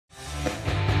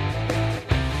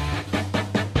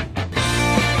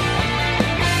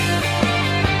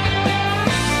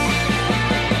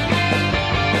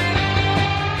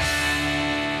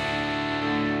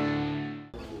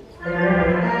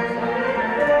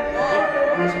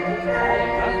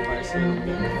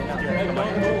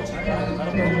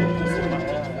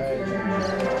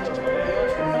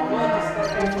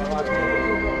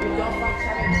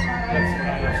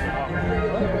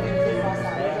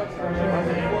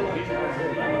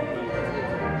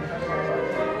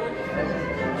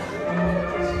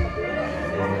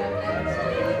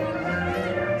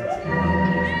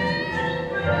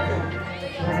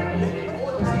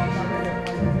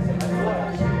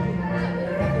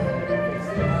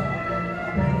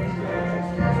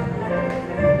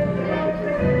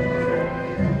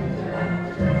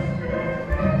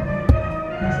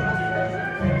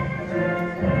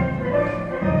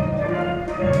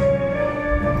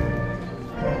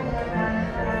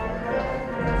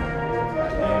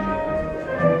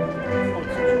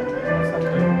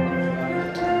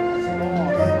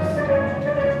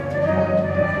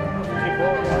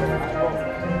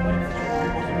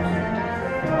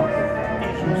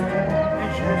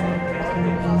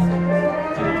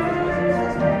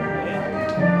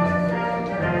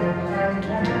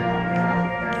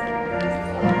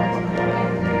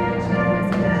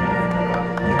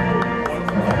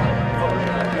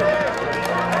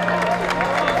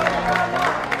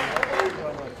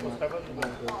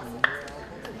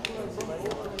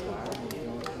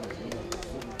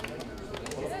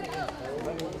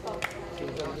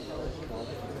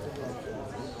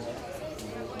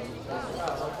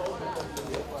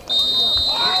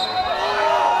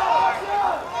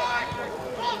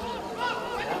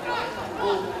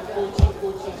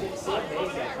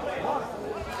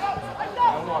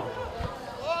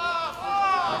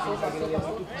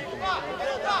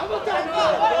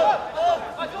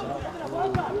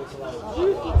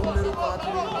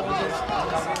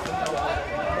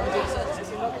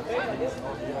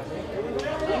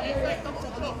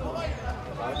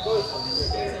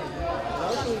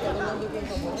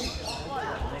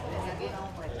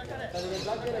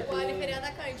O Ali queria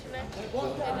atacante, né? Ele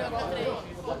joga 3.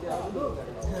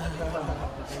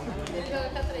 Ele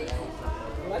joga 3.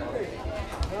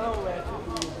 Não, é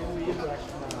tipo, deu isso, acho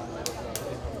que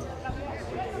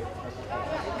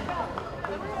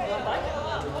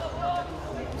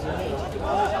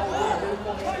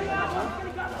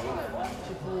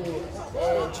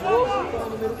Jogo é o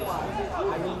número 4.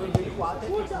 Aí o número 4 é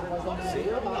que você vai dar um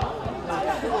zero lá.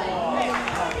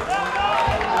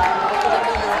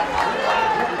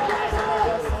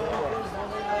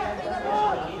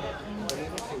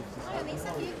 Eu nem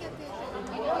sabia que ia ter.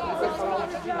 Ele foi falar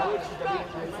ontem de noite,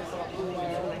 aí foi falar com o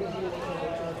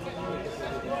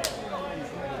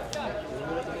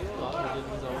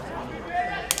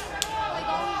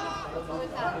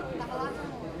Tava lá no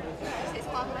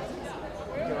 6-4 mais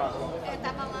é,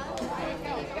 tava lá, aí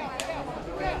eu fiquei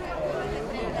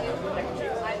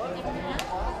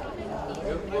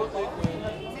eu voltei com ele.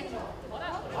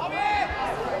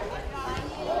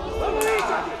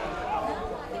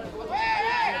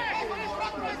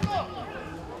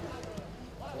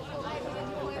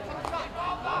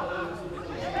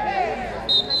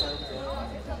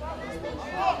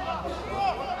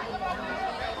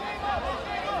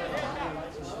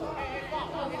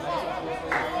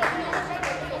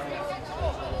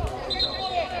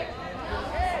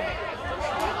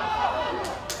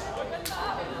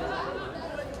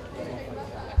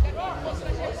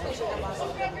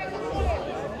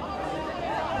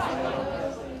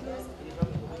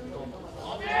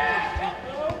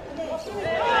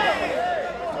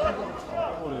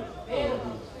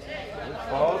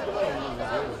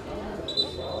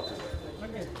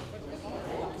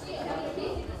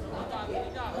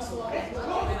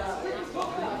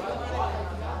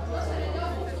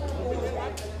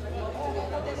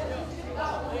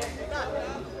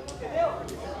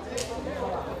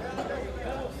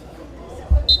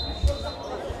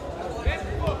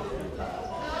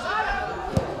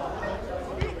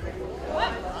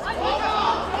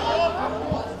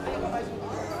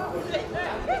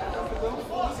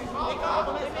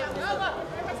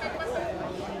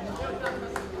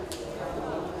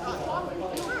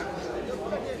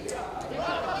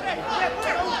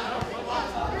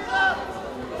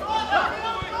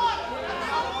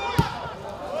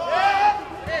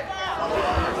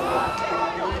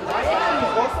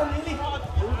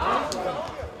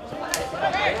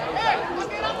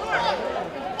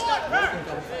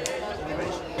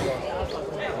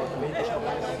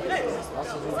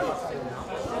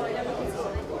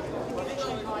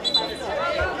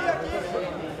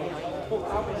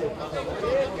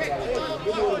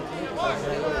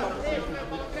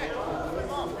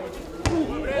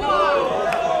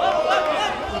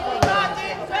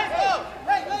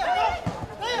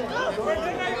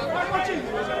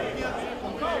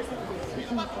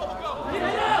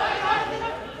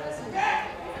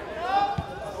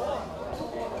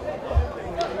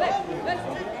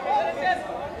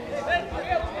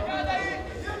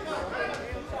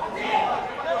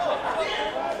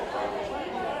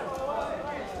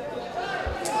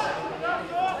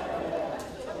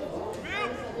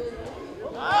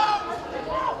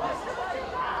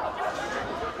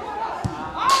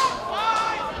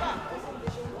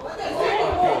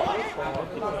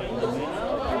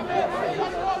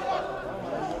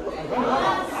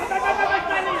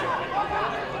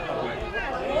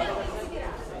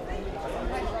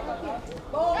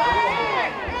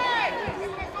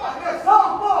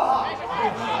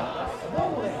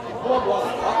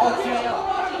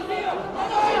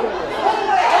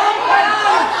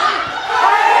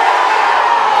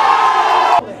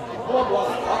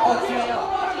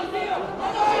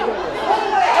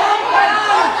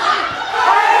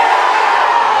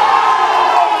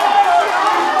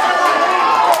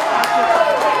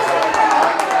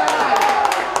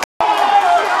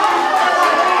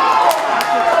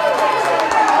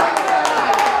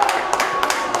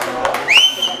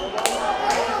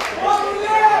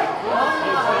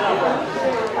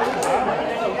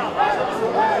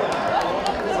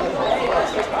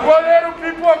 Goleiro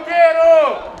pipoqueiro!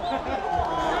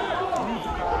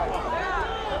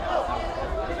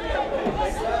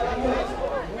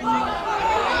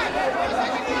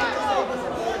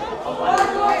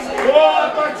 Boa,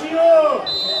 Patinho!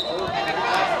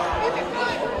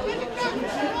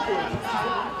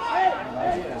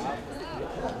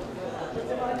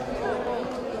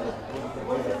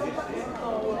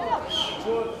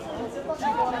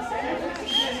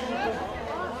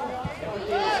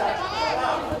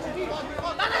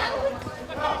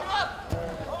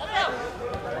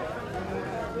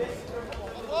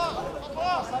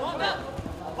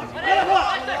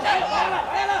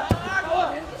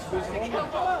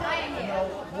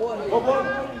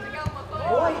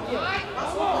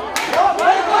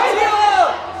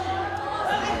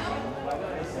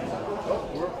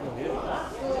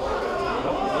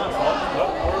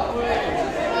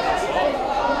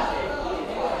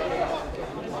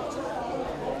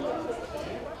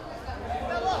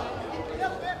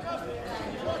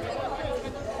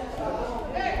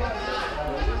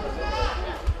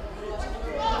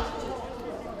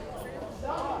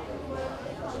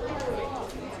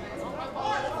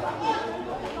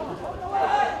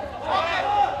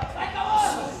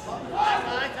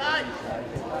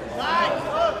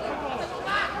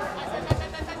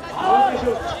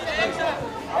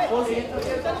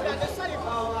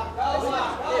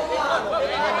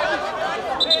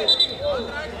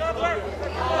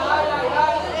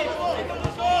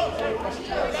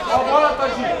 A bola,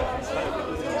 Tadinho!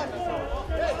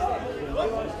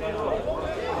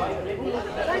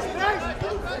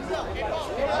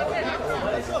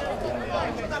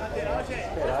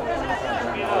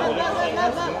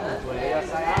 Ia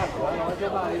sair agora, onde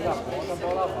eu nariz a ponta, a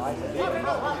bola vai.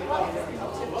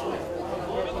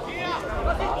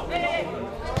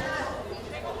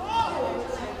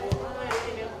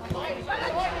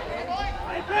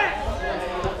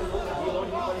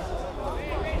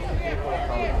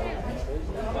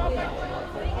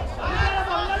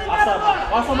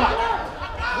 Passa, Marcos!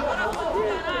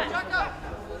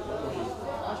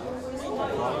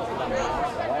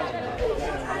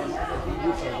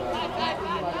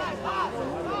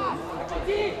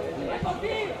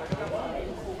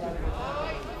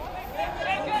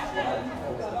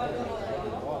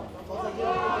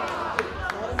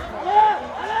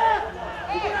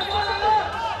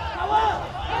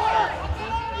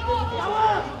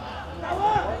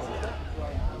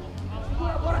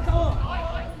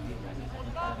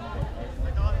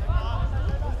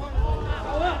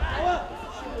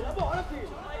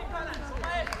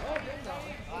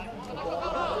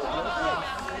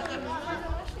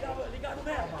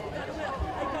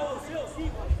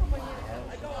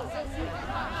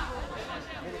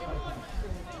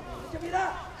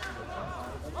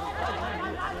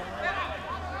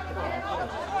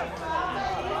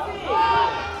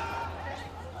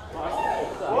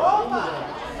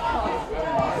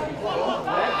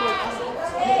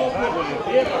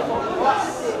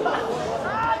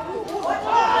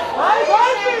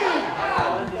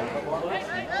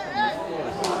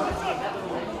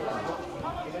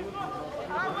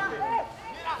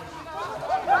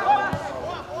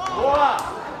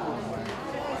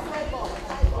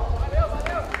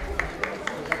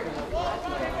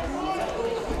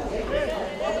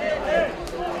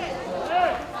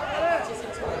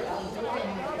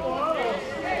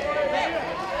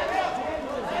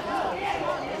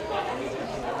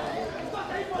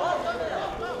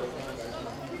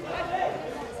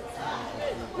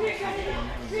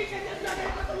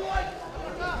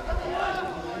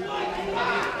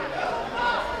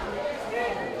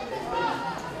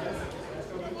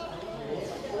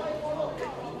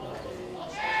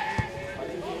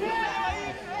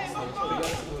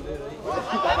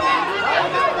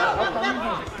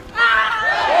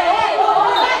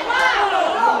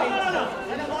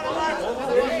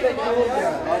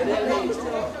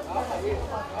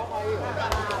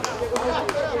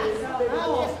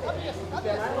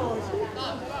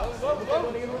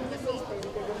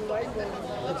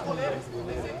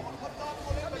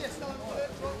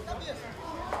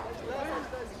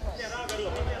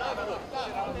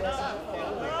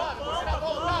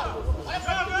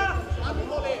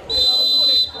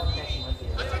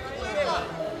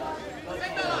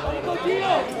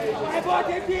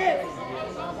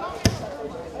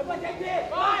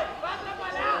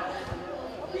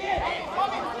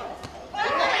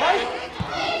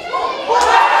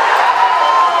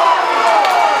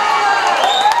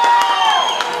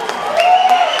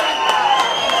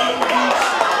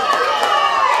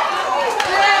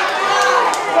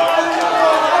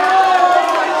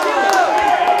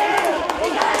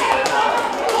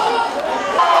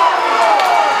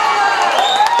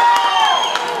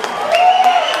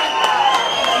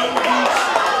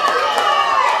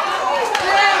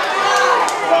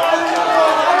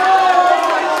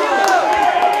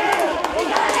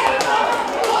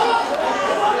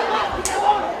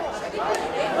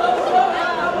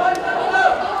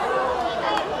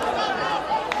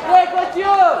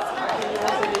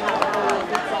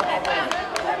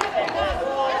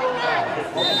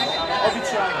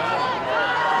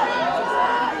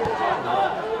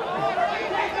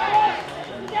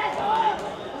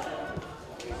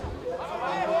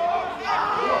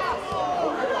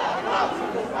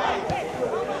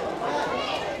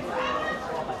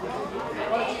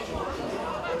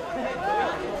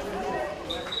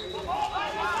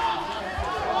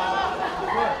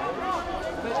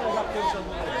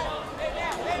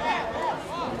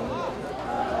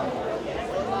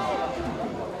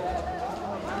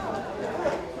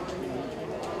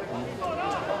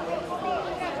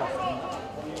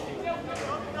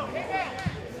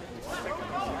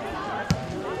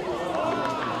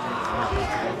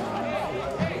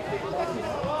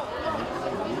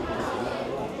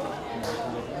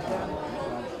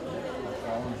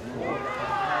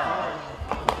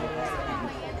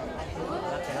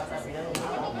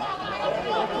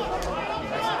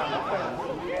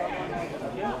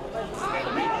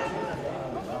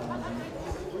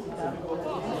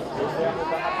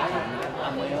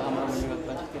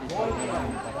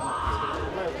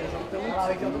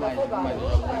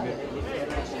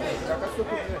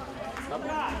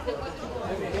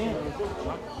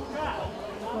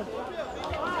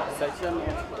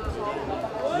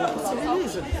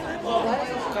 Beleza.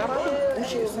 O cara,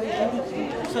 puxa,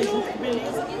 sai junto,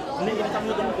 beleza. Ele tá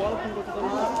mudando bola com o outro.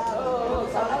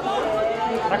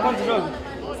 Tá quanto jogo?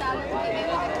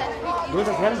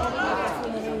 2-0?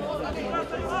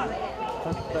 Tá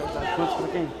quanto pra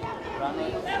quem?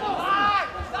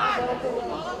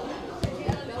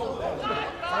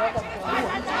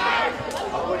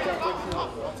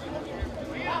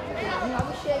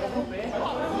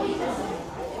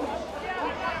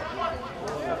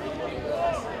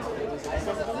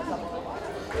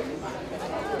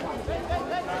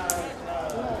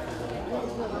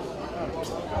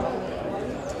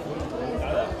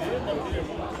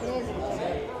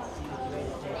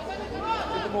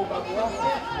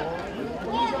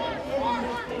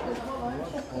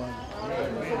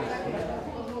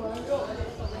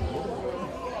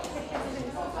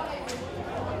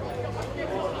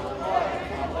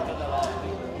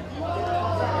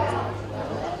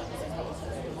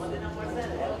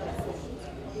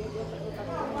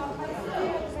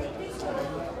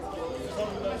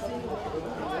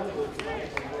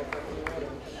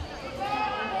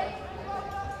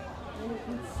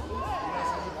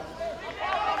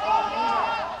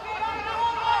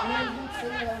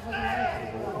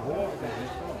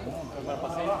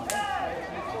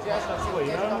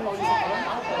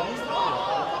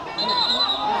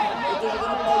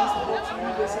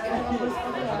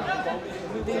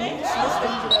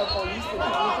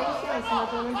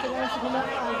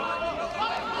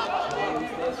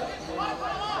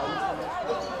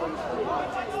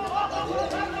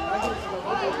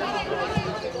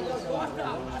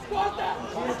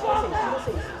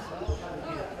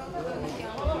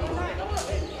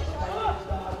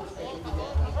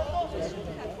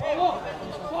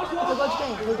 Você gosta de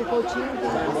quem? Eu do Coutinho.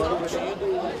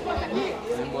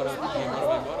 Vai embora.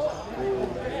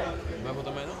 Vai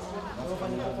voltar mais não?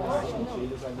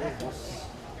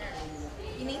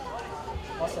 E nem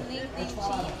Nossa, nem vou te tinha.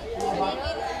 falar.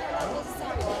 Nem na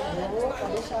posição. Pode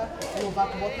deixar. O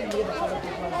Vaco bota medo de fazer o que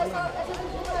vai fazer.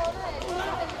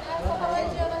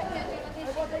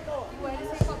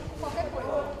 Qualquer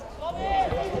coisa.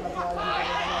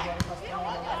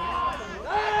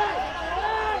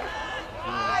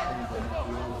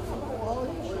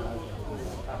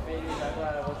 Tá feliz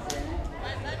agora,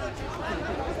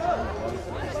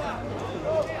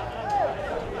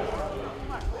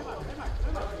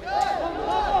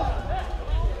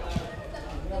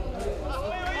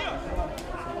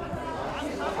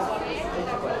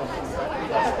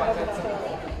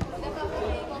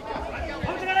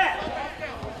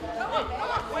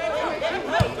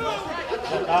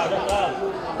 Já tá.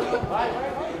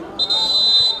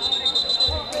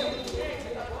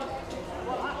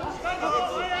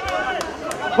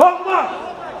 Vamos lá!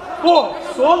 Pô,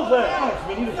 solo, velho!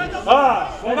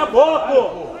 Ah, pega a bola, pô!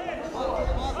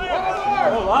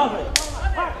 Vamos lá, velho!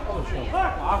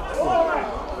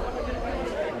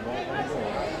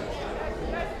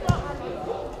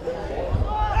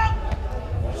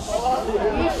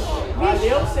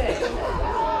 Valeu, Sérgio.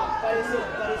 Pareceu.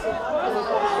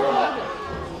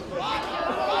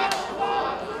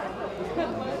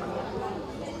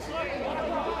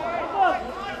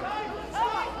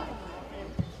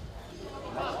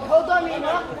 Errou o domínio, ó.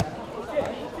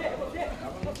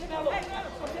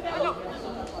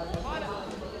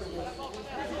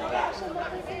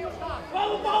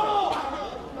 Vamos, Paulo!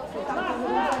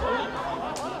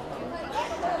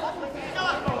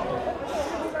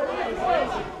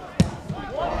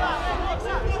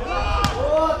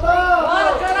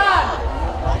 Bora, caralho!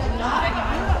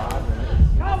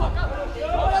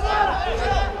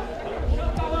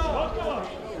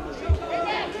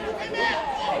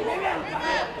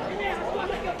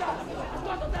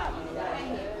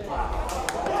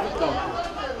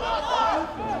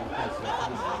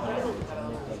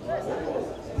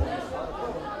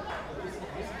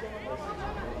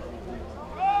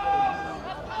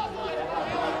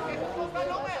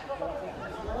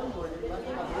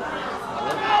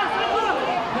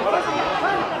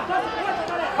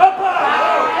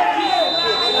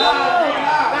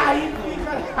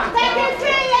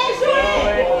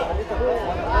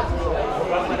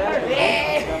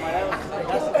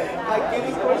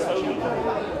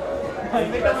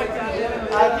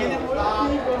 Aquele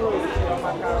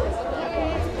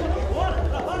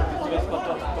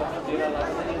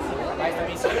mas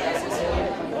também se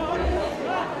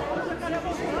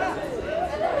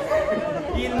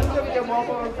e ele nunca me deu mal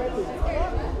para o pé.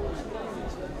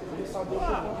 Ele só deu por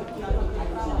conta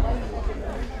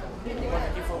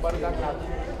que foi o barulho da casa.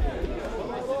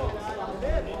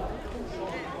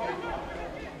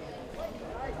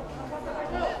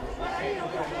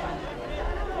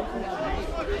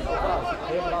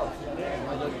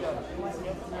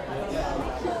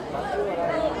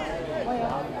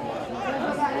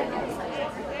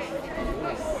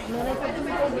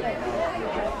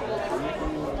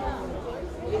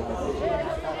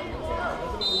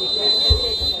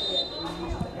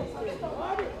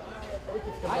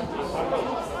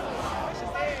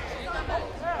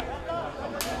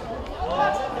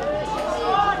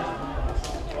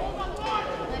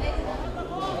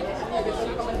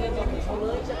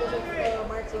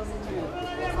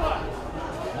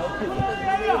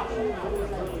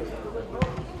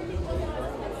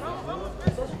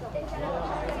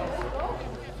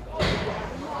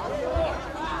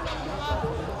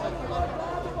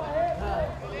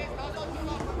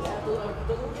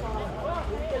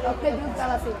 Eu peguei o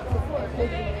cara assim.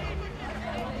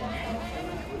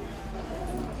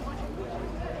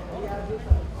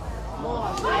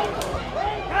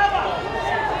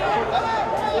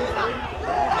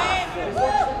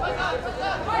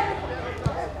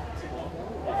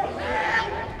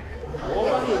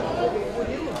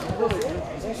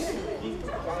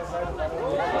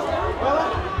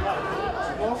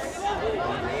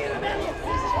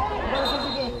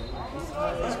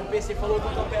 O PC falou que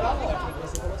o campo era ótimo. O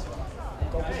PC falou assim: o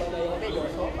campo usando aí é o melhor.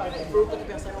 Só o pai, né? Foi o que eu tô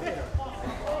pensando é o melhor.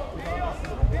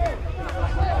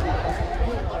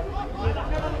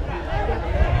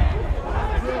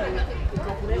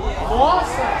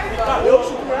 Nossa! Eu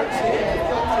chuto melhor que você.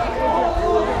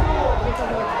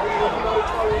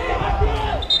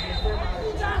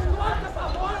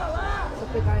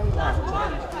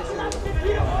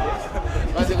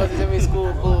 Mas você aconteceu isso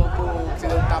com você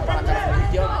deu um tapa na cara do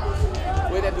Indiano?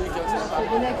 Ou ele é do Indiano que você não tapa?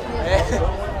 É.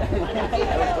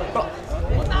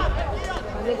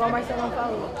 Mas igual o Marcelão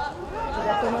falou,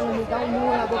 já tomando me dá um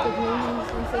murro na boca de mim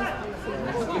e sem expulso.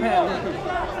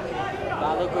 Tá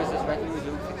louco, se você vai no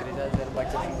jogo, se 3x0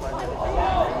 bate assim, quase.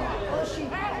 Oxi!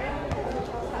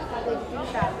 Cadê de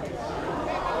pinchado?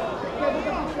 Pergunta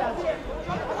pro Thiago.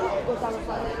 Eu tava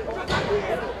falando.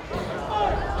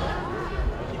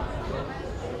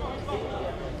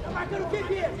 Marcando o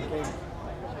QB!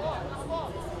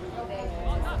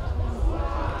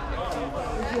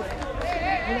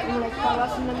 O moleque falou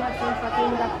assim na minha frente pra quem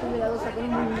me dá cotovelada, eu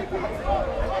sabendo muito.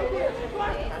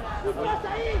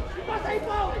 Passa aí,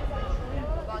 Paulo!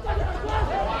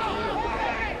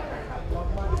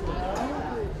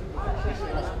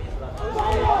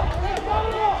 Paulo!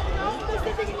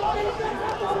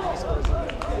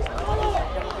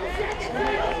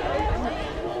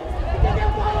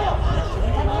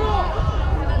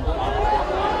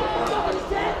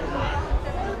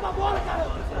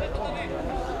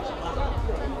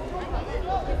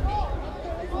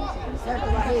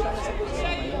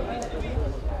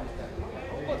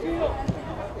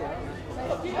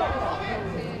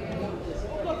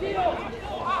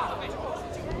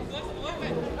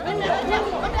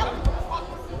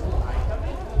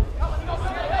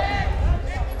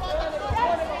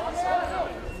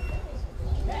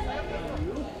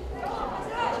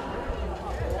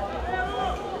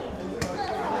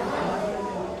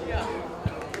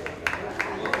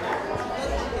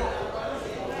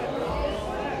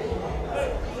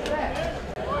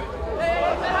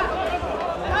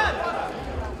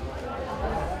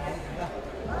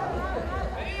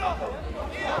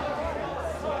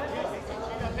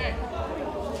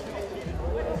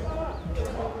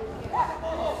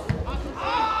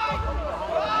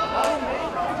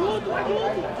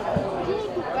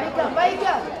 Vai,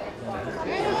 Ricardo.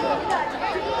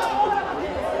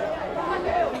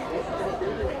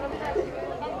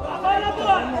 Vai na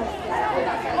bola!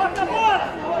 Bota a bola!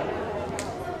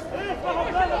 Isso, vai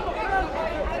rodando,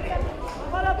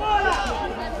 vai na bola!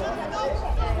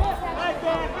 Vai,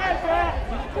 pé!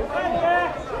 Vai,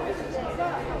 pé!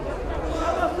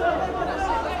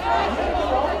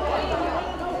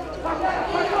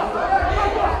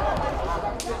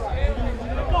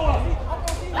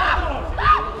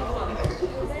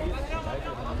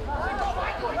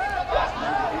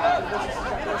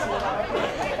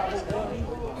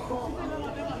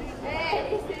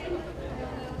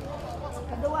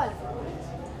 Cadê o Alisson?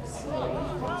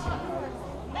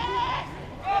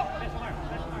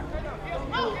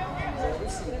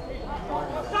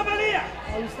 Cavalinha!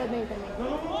 É isso também.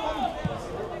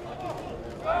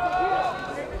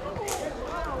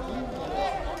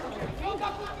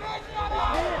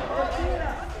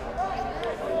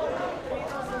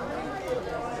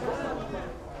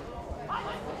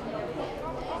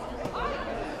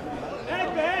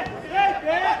 Vem, pé!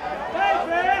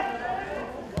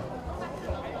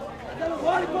 Cadê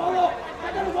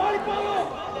no vôlei, Paulo?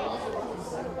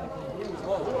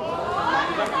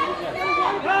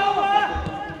 Calma!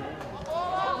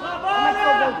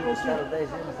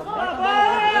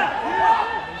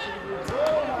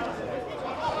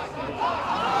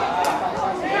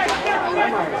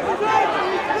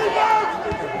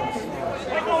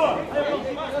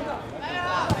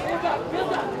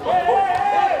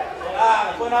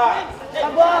 Na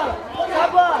bola! A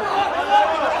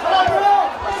bola!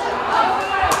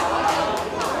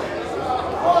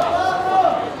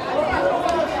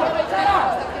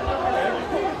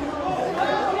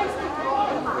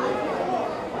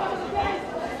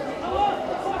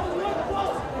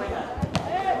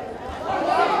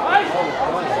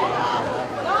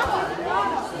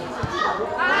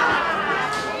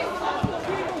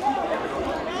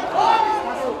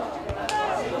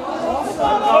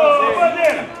 Ô,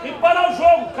 Bandeira, tem que parar o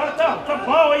jogo. O cara tá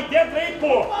mal aí dentro aí,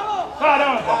 pô.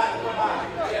 Caramba.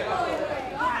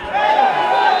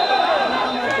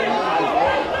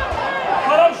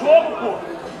 Parar o jogo, pô.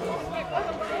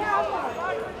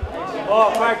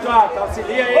 Ô, quarto alto,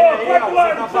 auxilia ele Ô, aí, ó. quarto Você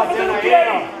alto, tá tá fazendo fazendo o aí, quê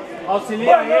aí? ó.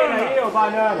 Auxilia Banana. ele aí, ô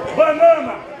banana.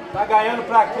 Banana. Tá ganhando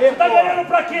pra quê, Tá pô? ganhando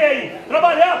pra quê aí?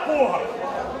 Trabalhar, porra.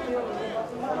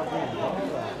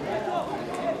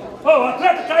 Ô, o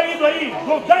atleta caído aí.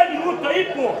 Com 10 minutos aí,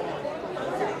 pô.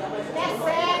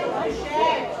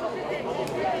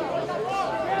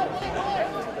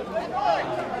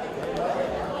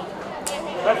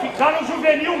 Vai ficar no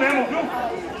juvenil mesmo, viu?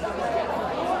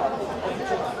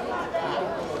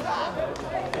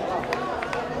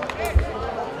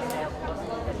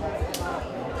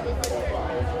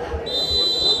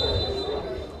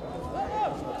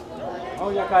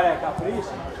 Vamos, jacaré,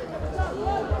 capricha.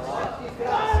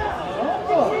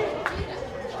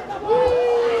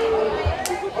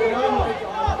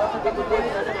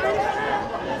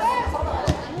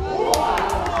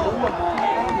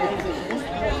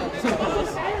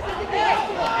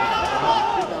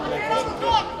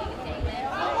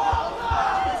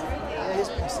 É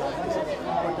responsável, mas o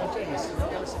importante é isso. Não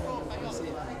quero ser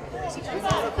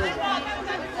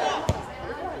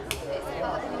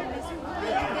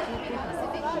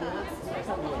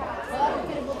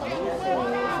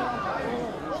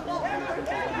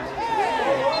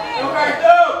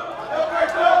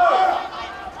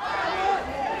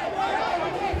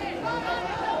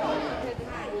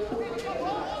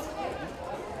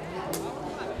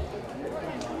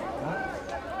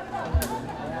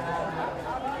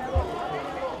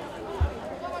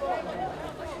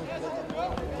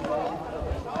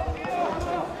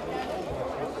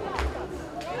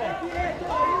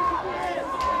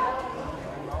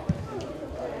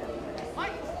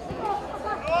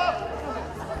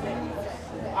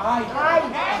Vai,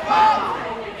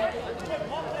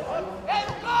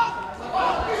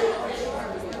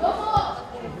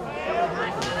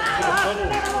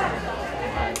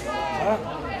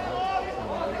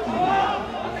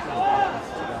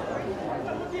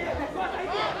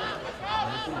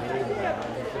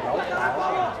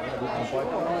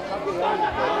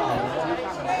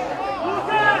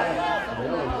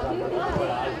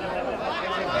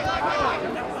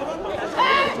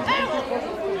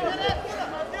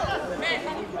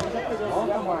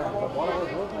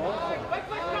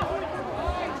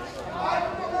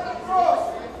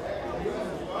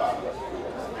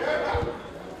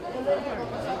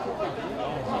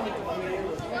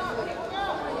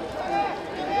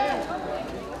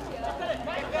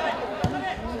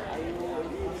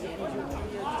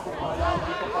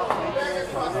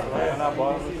 a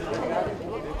bola.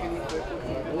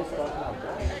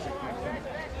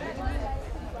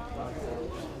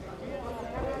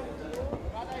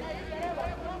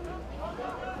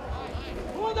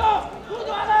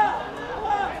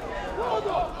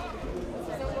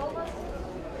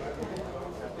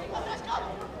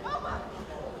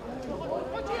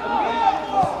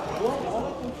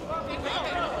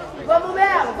 Vamos,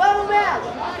 Melo! Vamos,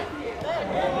 Melo!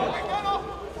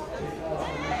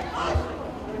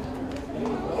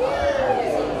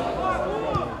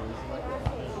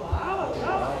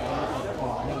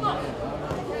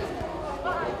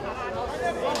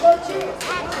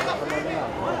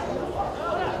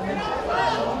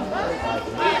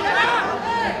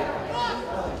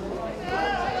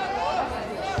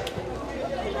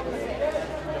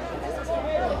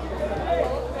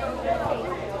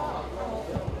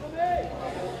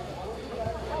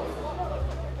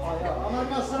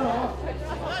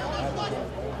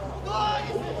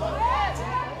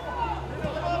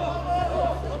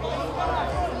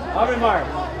 Abre, Marcos.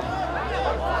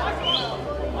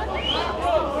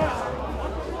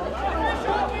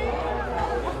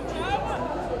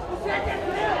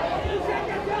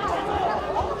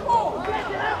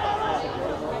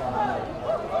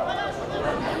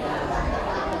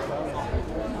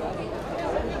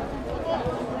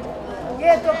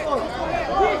 Quieto, pô!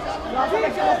 Nós vamos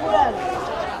aqui procurando.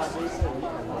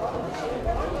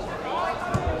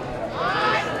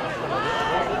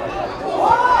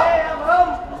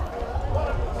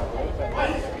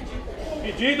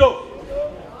 Pedido!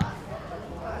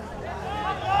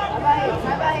 Sai, Barreto,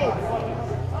 sai, Barreto.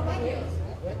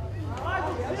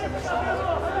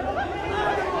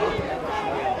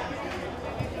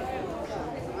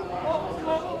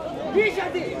 Bicha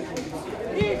dele!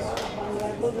 Isso!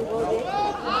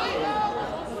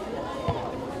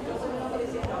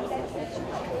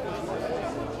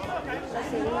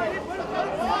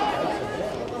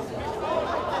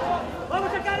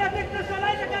 Vamos, Jacaré, tem que pressionar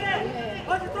aí, Jacaré!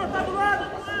 Pode trocar do lado!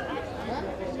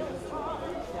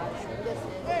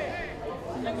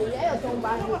 E aí, eu tô um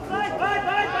barco. Vai!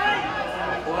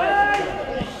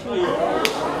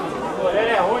 O goleiro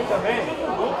é ruim também.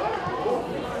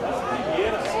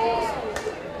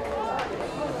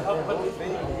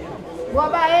 Boa,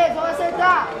 Barreto, vamos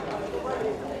acertar.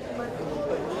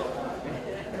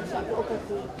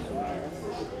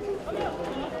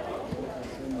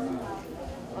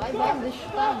 Vai, deixa eu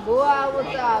chutar. Boa,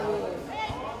 Otávio.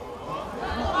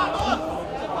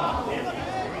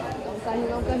 Dá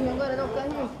um carrinho agora, dá um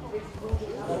carrinho.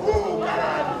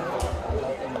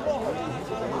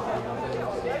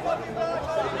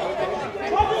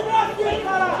 Pode virar aqui,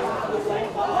 caralho!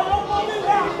 Pode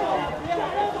virar!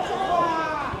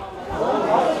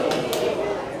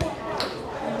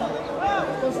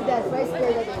 Considera, vai à esquerda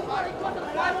dele.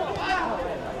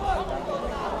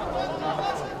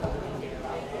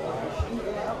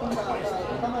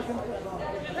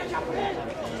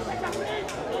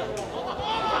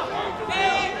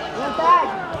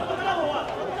 Vantagem.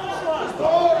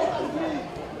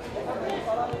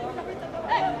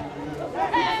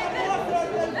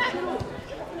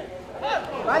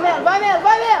 Vai, Melo, vai, Melo,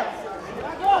 vai, Melo.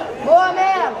 Boa,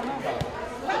 Melo.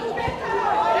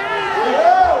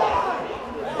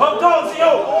 Vamos,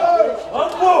 senhor!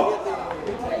 Vamos, pô!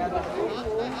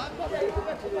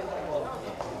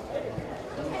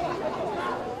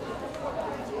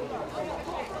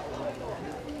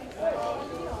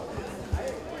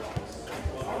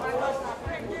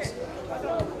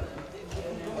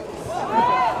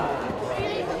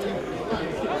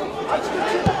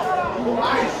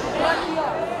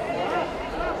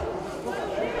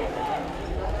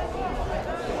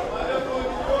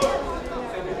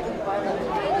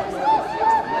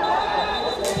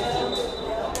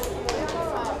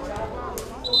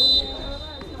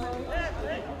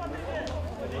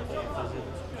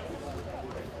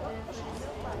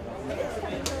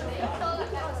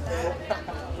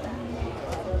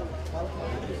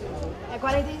 É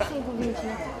 45, 20,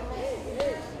 né?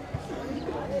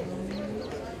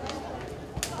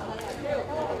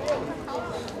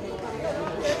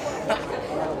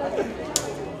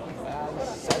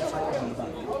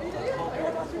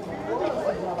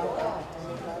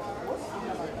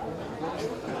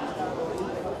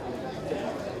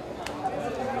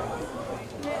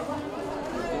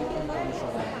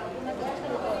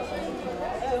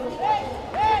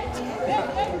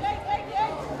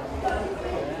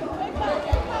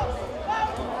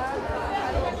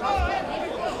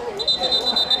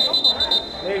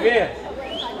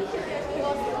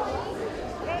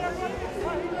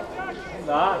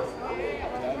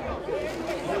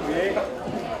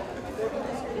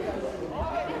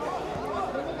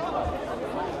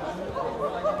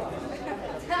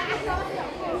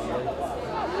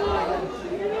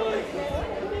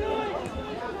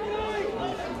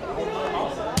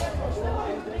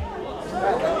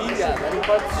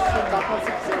 pode chutar quando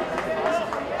você quiser.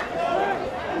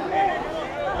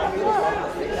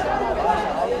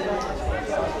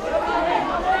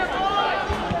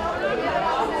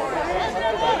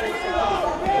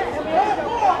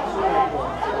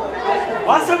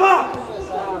 Passa, mano!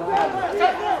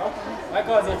 Vai,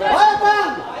 Cozinha, vai! Vai,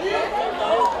 mano!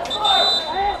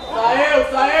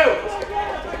 Saiu!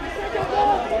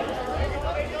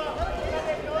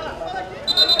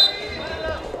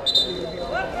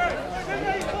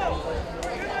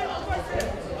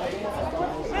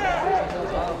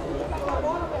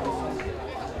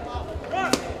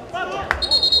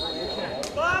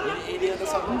 Ele anda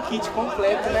só com kit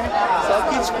completo, né? Só o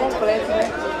kit completo, né?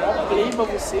 Ó, play pra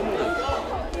você, moleque.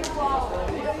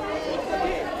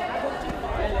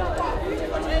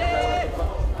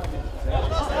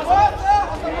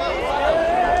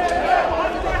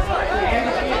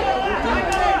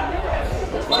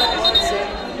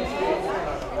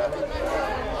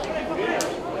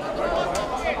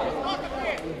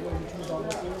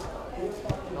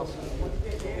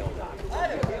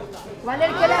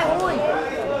 Maneiro que ele é ruim.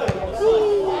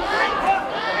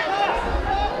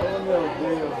 Oh, meu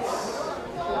Deus.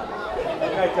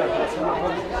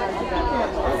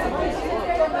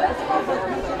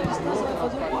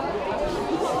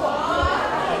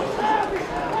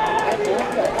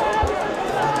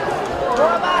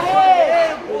 Boa,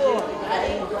 Barreiro!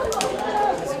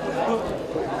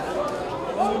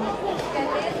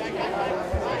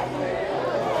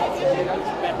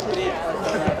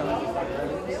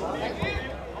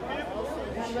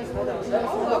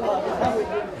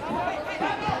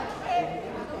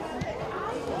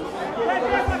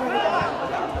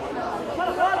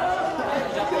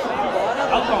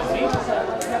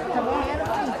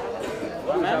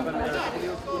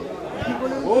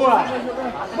 Boa!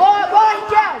 Boa, boa,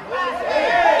 Riquelme!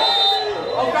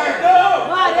 Olha o cartão!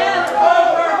 Amarelo! Olha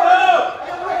o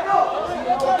cartão!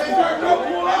 Tem cartão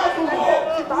pro lado, vô!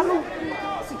 Tá no...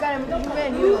 Esse cara é muito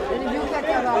juvenil. Ele viu que é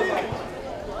cavalo.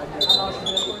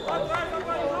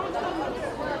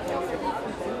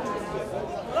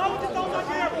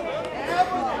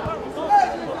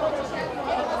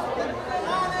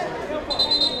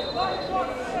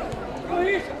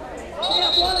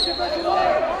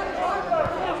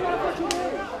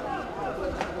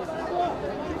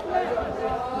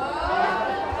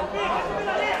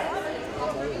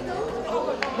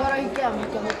 Bora, Riquelme,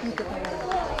 que é uma pica também.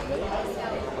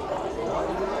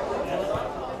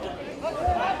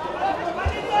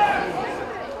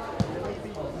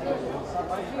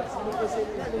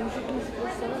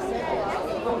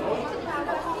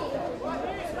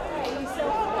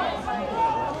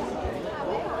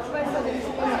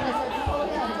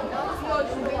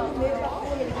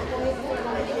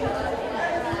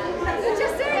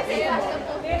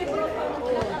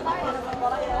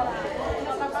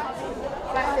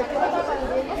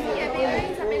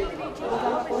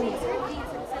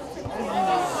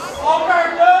 Olha o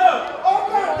cartão! Olha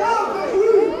o cartão, velho!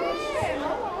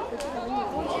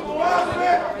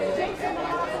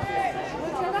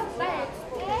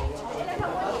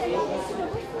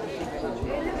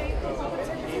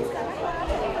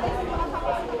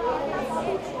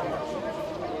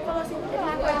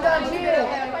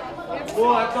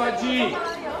 Boa, Todinho!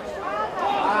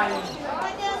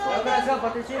 É o Brasil,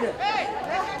 partida.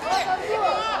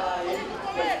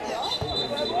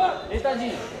 Ei,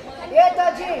 Tadinho. E aí,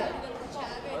 Tadinho?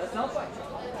 Não, pai.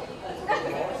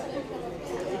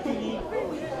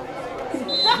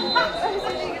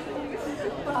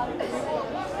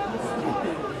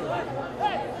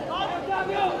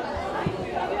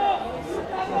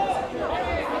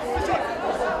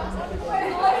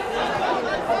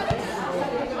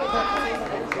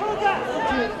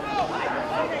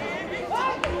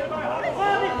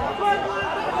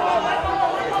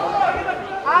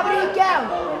 Abre, Riquelme!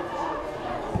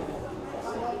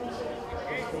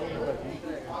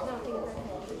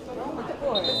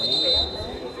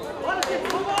 Bora, Chico,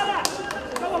 vambora!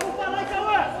 Calma, vamos parar aí,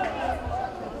 calma!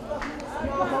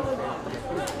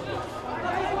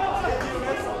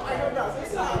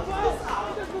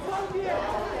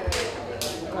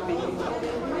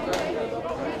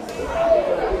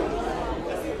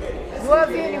 Boa,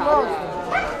 Vini, monstro!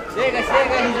 Chega,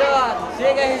 RJ!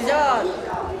 Chega, RJ!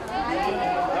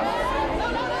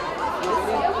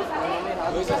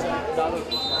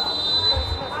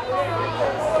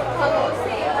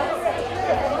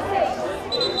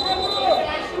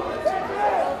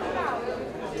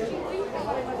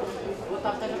 O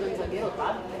Otávio tá jogando zagueiro,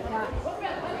 Otávio?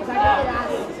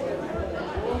 Zagueiraço.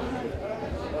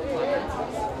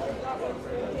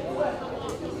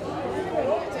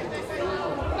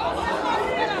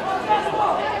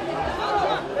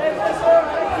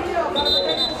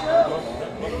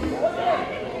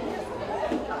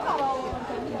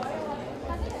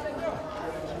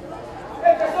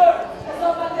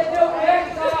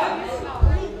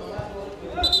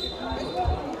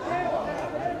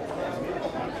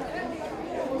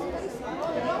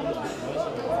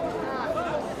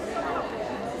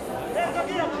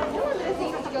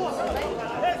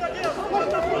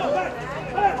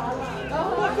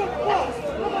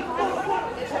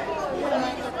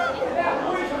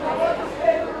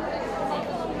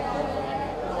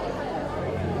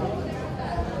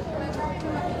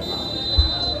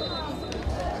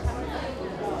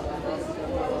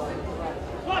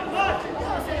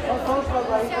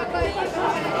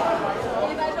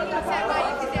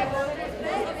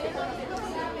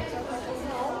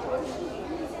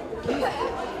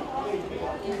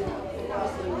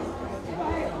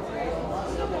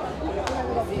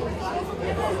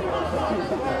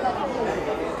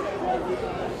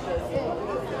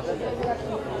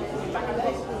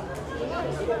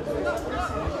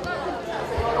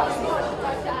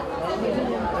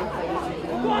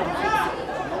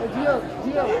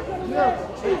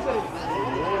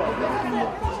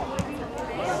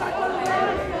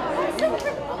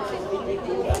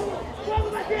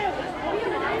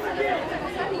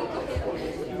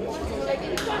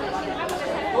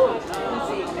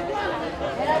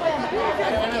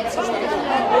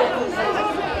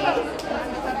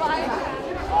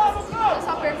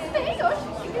 Só perguntei hoje.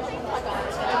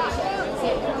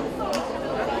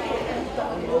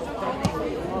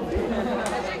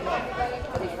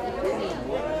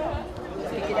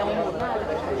 Que ele é um monado.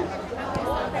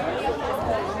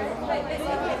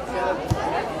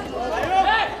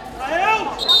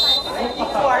 Que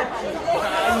forte!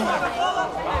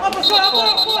 Ó, professor, ó,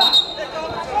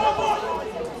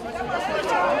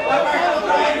 Vai marcando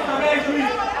pra ele também,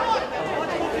 juiz.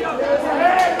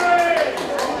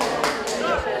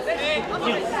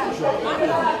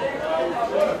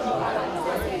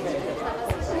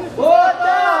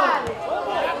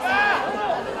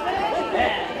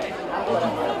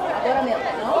 Agora mesmo.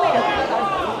 Não mesmo.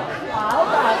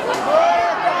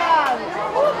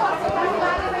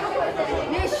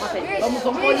 Vamos,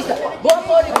 Paulista. Boa,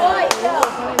 Paulista.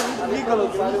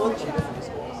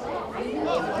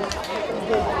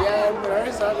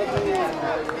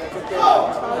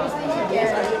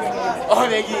 Ó,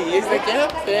 neguinho, esse daqui é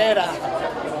fera.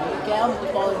 Que é o do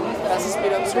Paulista. Tá se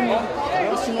inspirando no seu irmão.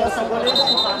 Esse tinha essa goleiro.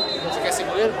 Você quer ser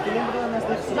goleiro?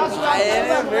 Nossa,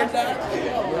 É verdade.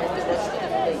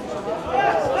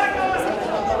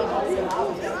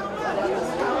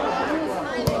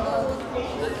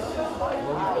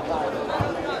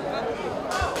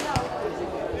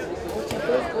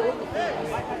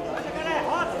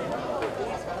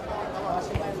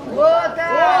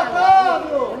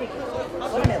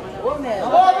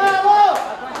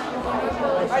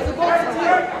 Faz o gol,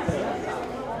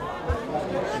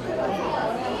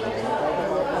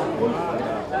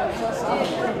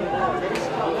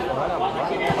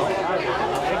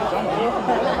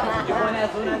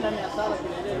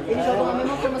 ele jogou na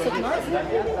mesma formação que nós?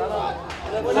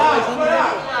 Vou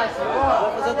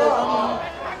fazer 2 anos.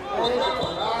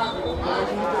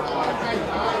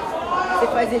 Você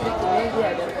faz ele também,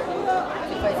 Diego?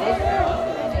 Você faz ele?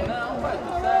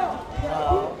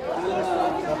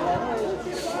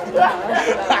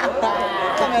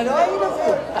 Tá melhor ainda,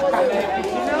 filho.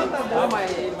 Não, tá bom, mas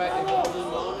ele vai ter que fazer o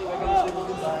nome e vai ganhar o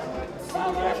segundo.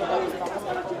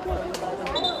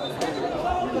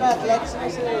 Pra Atlético, se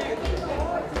você...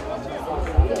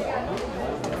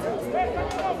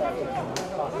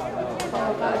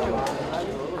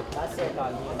 Tá certo.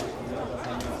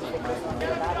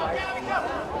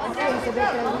 Você vê que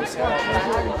é um esporte, né?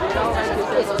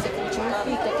 Você curte um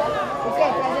pica, tá? O quê?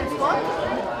 Traz eles fora?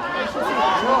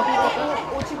 Não,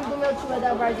 o time do meu time é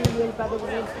da Brasilis, ele paga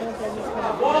 200 pontos, traz eles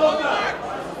fora.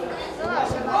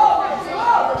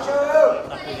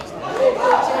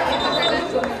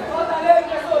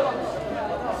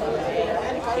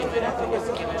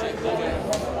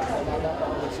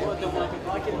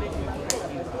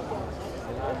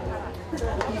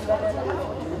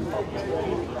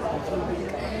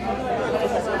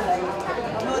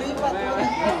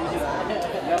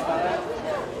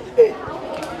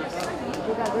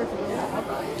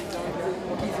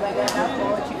 Vai ganhar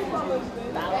ponte.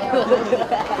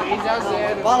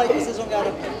 3-0. Fala aí que vocês vão ganhar.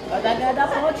 Vai ganhar da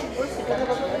ponte.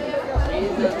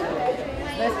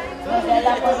 Vai ganhar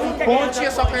da ponte. Ponte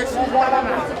é só perto do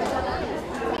Paraná.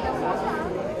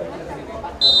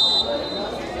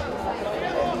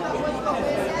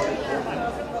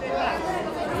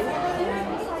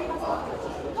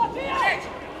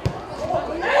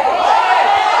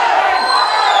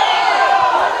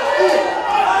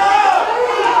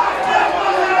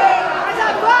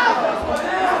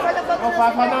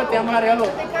 Não, tem amarelo.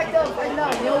 Tem cartão, não,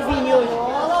 eu vi hoje.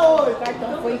 O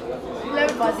cartão foi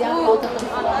fazer a falta pra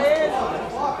fora.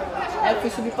 Aí eu fui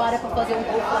subir para a área pra fazer um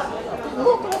gol lá.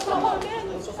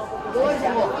 Dois,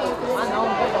 amor. Ah, não,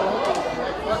 não pode não.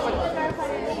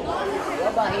 Olha a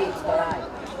barreira, caralho.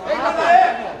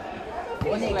 Ô,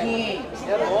 neguinho.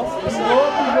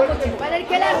 Vai nele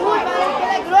que ele é ruim, vai nele que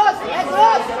ele é grosso. É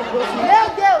grosso. Meu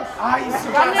Deus. Ai, isso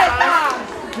já tá.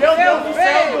 Meu Deus do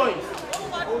céu, dois.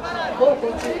 Pô,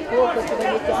 você vai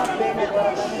meter uma perna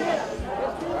agora, tá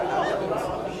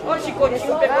Ô,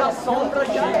 Chicotinho pegou a sombra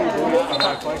já.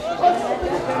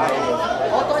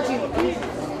 Ó o Todinho.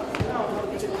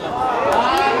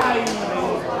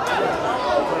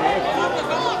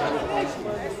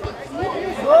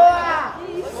 Boa!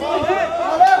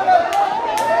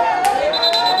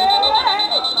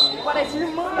 Parece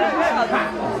irmão.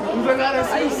 Não jogaram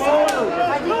assim, mano.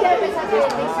 Mas de que é essa vez?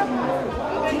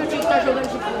 O time que tá jogando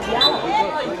de mundial?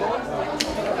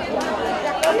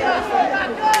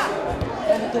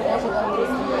 muito bom jogando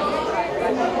nesse time.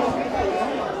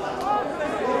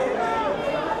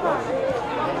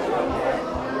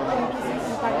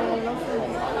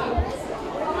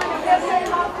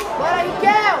 Bora,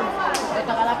 Miquel! Eu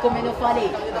tava lá comendo, eu falei,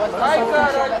 vai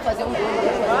fazer um gol.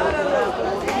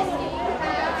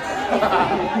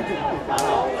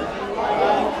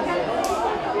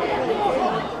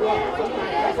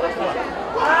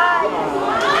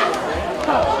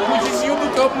 O desvio do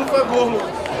campo não foi gol,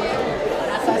 Lucas.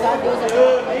 Graças a Deus,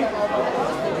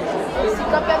 esse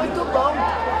campo é muito bom.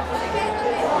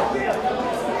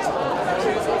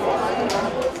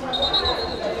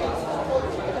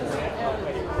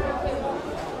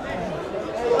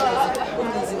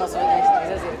 Nossa, vai ganhar de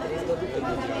 3-0, 3 gols do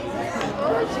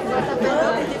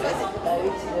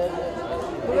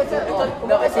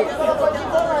não, vai ser.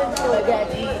 Vai ganhar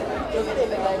de. Eu vou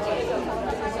pegar de 3-0.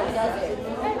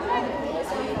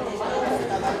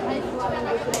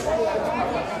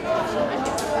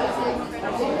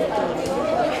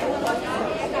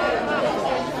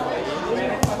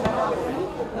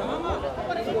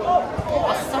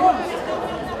 Nossa, mano.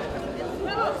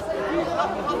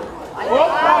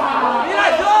 Vira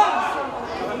jogo!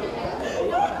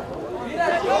 Vira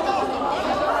jogo!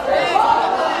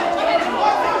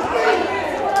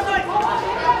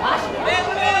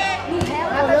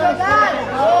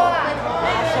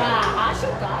 Acha o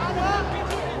cara.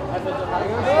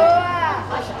 Boa!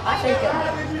 Acha aí,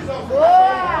 cara.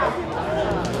 Boa!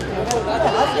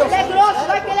 Ele é grosso,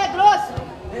 vai que ele é grosso!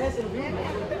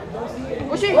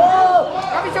 Oxi!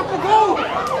 Cabeçou pro gol!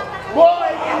 Boa,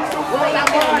 isso! Boa, mãe!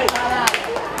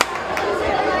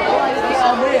 Boa, aí,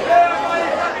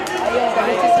 ó,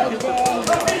 cabeça saiu do gol!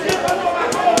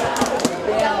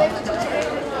 Quem é o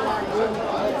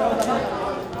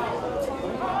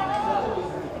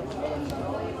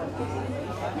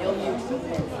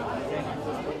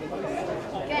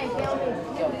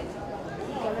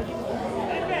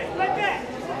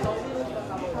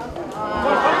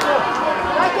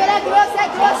vai que ele é grosso, é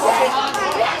grosso!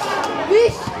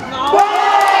 Vixe!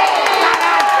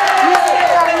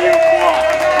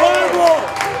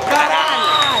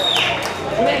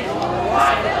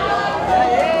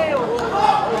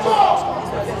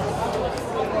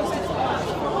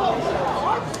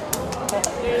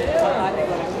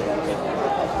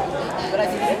 O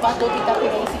Brasilis empatou que tá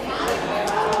pegando esse filho.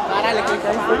 Caralho, aquele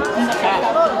cara foi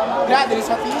pica. Viado, ele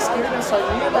só tem esquerda, só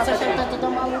linha. Essa chave tá toda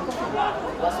maluca, filho.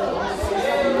 Passou o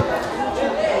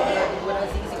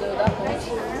Brasilis e ganhou da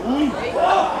ponte.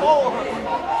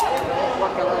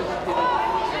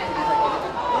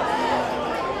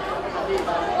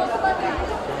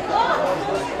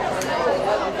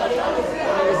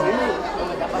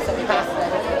 Dá pra saber que a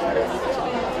cidade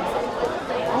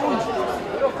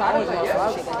Virou cara, o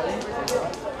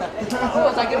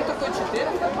zagueiro tocou de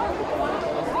inteira.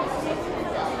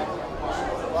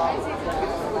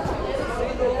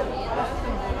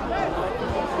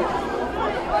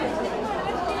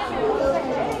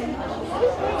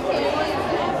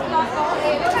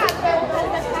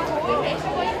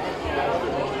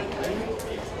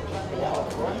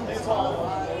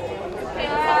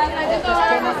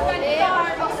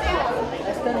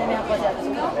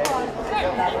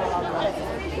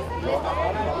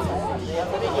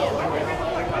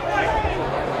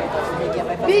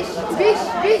 Vixe, vixe,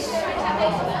 vixe!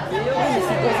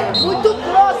 Muito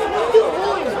grosso, muito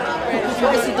ruim!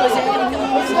 Esse 2 é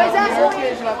ruim, esse 2 é ruim!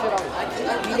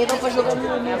 Me levou pra jogar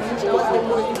no 24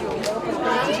 depois do jogo.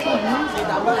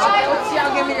 O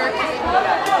Thiago é melhor que ele.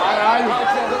 Caralho!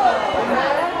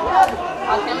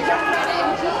 Até eu já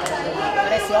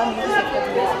Parece um amigo, você fica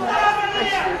com isso.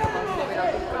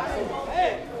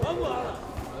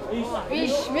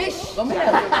 Vixe, vixe! Vamos lá!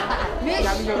 Vixe,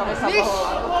 vixe!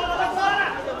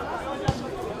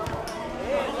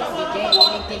 Quem é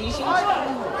inteligente?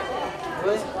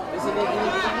 Esse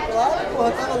neguinho claro,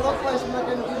 porra, tava louco pra chamar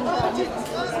que ele não quis mudar de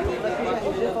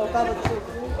faltava do seu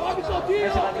cu.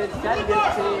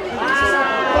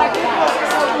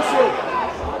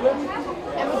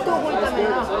 É muito ruim também,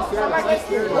 não. Só marca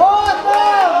esquerda. Não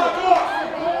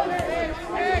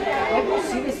é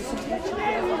possível esse substituto.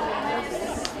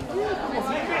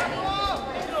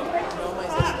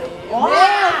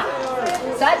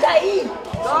 Sai daí!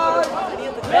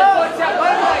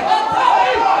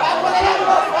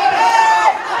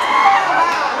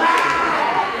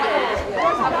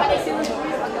 Aparecendo o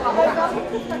juiz naquela boca.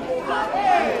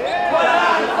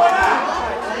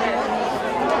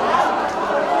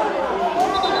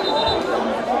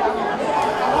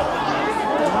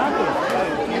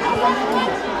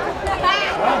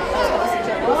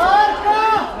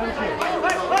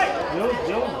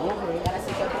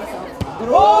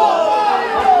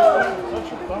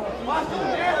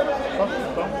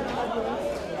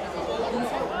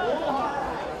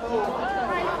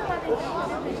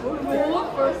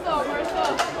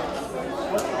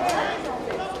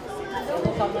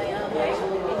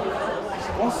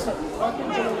 Nossa, olha que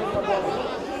dia eu vou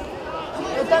bola.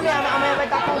 Eu também, amanhã vai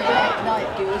estar completo. Não, é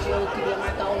porque hoje eu queria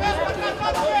marcar o 11 aqui.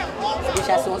 Se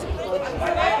deixasse 11 pro todo.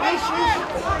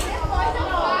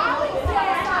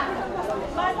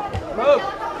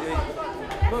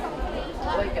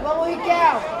 Vamos,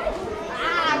 Riquel!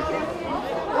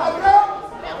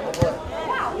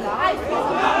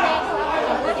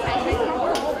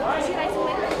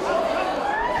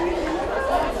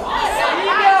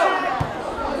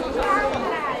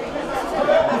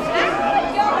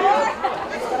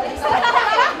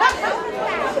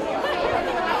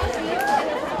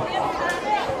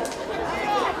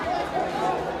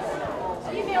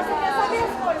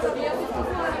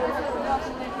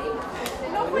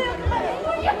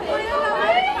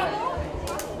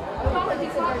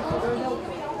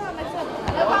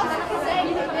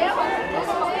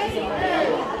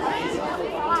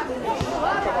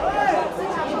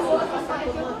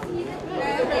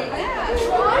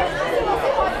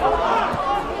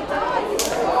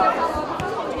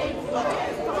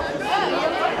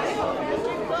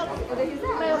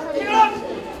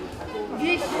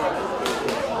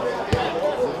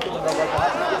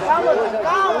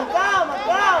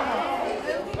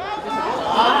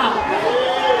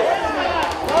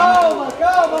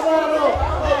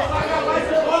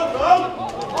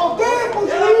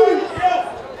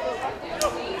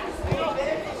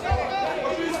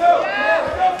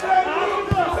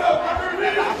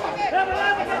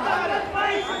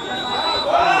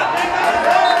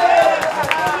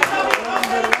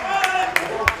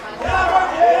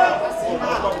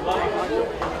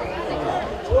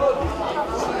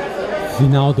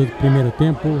 Final do primeiro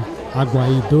tempo,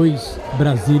 Aguai 2,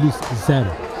 Brasilis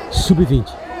 0,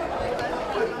 sub-20.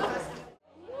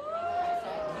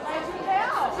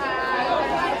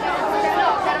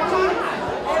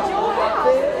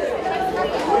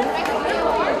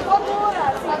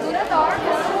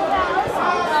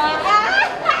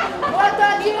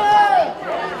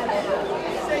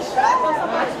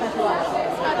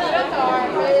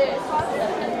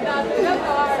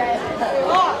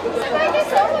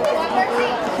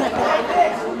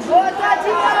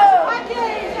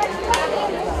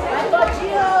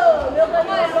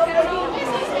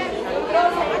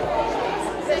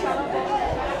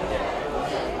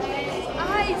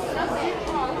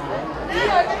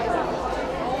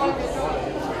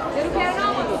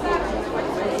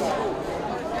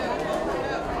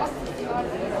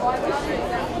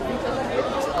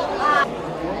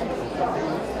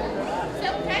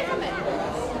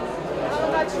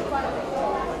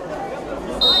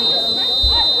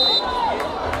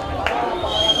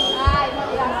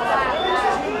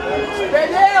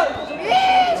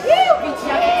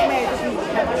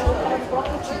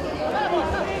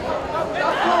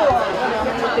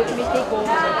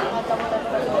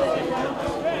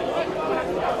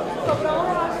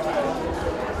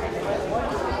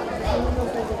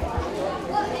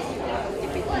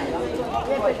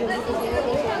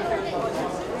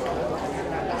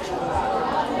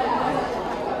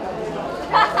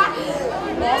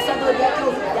 Nossa, doido,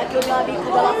 é que eu dei uma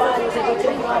bicuda lá para Deus, eu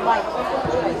tirei uma bike.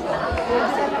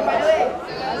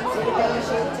 Ele pega o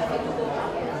cheiro, tinha feito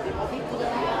uma bicuda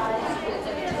na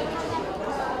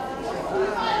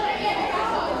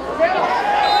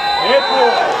Ei,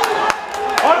 porra!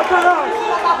 Olha o caralho!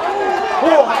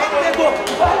 Porra, aí pegou!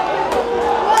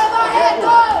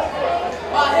 Barreto!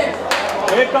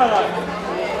 Ei, caralho!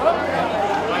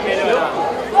 Vai melhorar!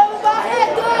 Vamos,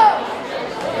 Barreto!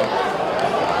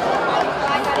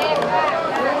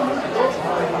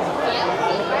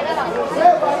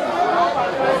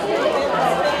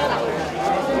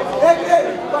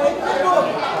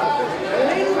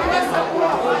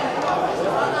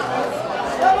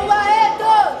 Vamos,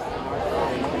 Barreto!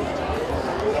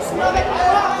 Esse nome é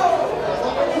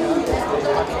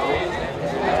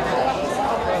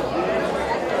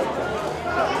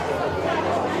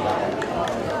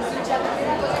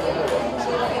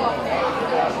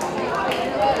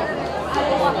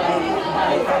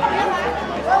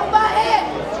vamos,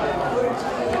 Barreto!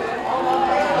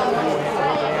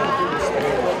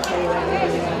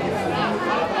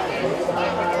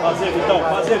 Fazer, Vitão,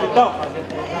 fazer, Vitão!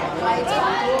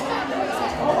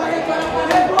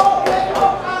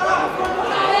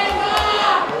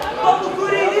 Vamos,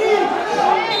 Curiri!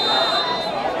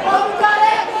 Vamos,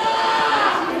 Careca!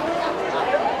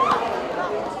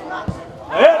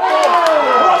 Ei, porra!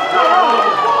 Vamos, caralho!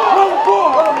 Vamos, porra!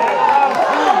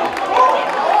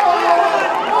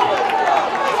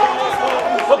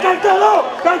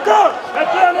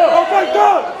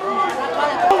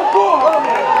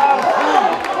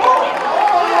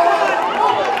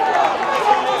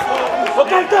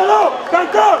 Caetano!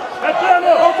 Caetano!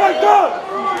 Caetano! Ô Caetano!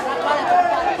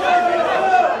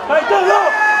 Caetano!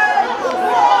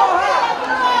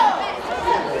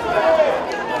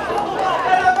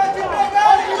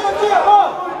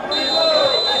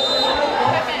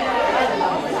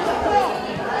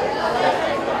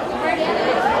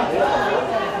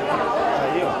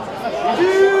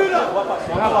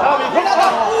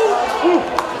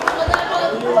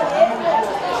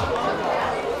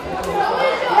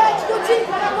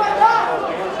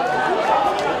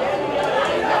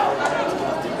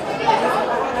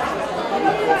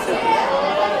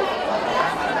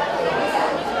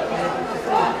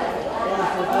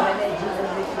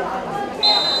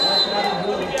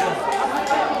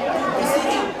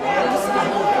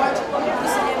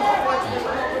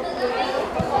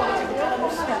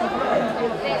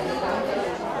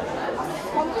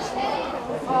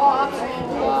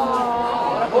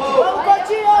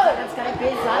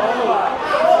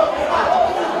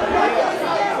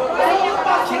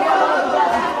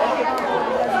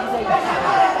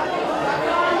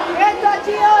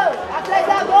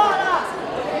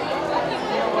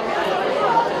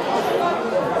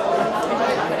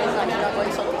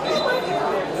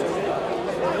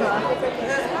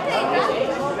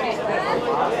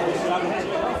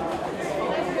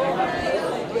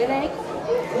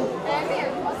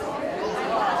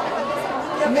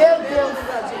 Meu Deus!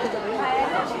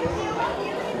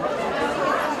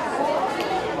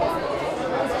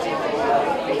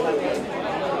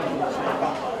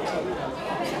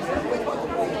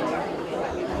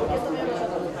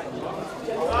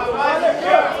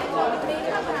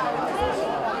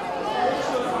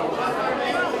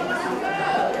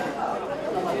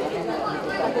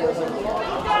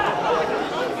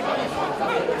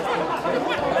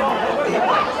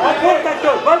 Vai embora,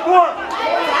 Caetano! Vai embora!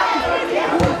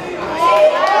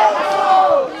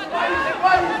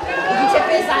 O bicho é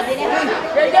pesado, ele é ruim.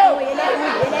 Perdão, ele é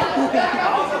ruim.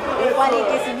 Eu falei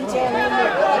que esse bicho é ruim.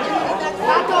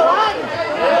 Tá atolado?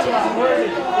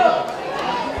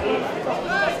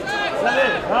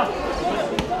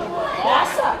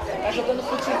 Nossa, tá jogando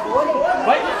futebol.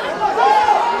 Vai!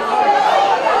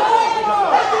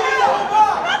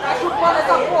 Tá chupando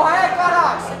essa porra aí,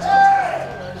 caralho!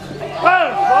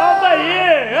 Volta aí!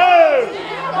 Ei!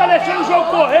 Tá deixando o jogo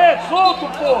correr! Solto,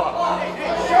 porra!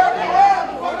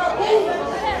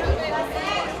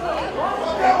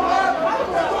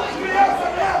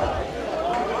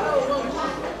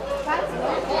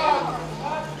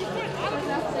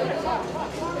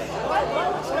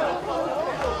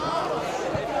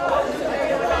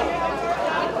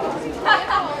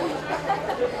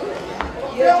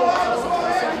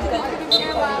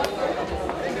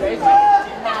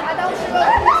 Cada um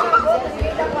chegou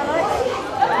ninguém tá pra nós.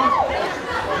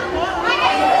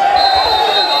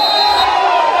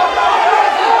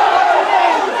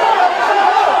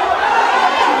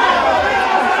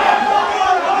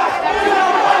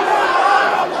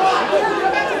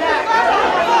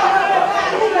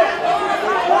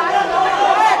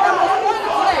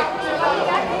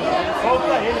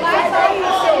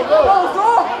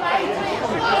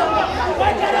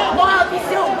 Move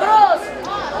seu grosso!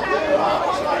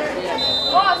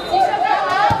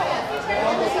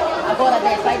 Agora,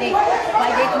 Dez, vai dentro.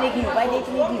 Vai dentro, neguinho. Vai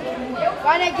dentro, neguinho.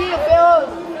 Vai, neguinho, feioso.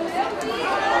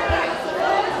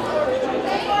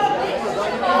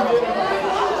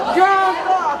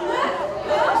 Jumpa!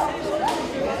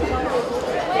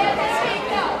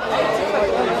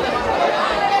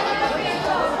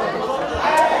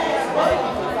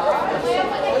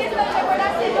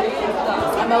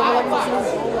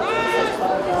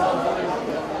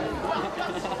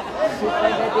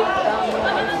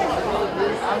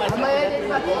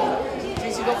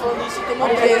 Quem chegou falando isso tomou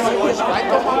preso hoje, vai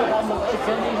tomar.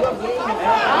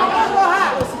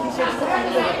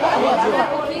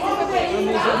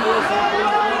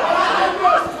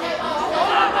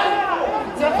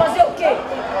 Você vai fazer o quê?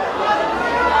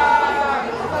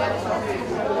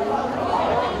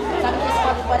 Sabe que esse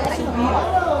quadro parece um Biro?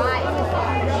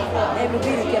 Lembra o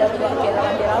Biro que era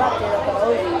lateral para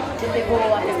hoje? Que pegou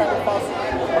o atestado falso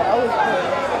para hoje?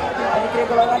 Ele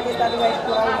entregou logo o atestado médico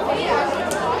para hoje.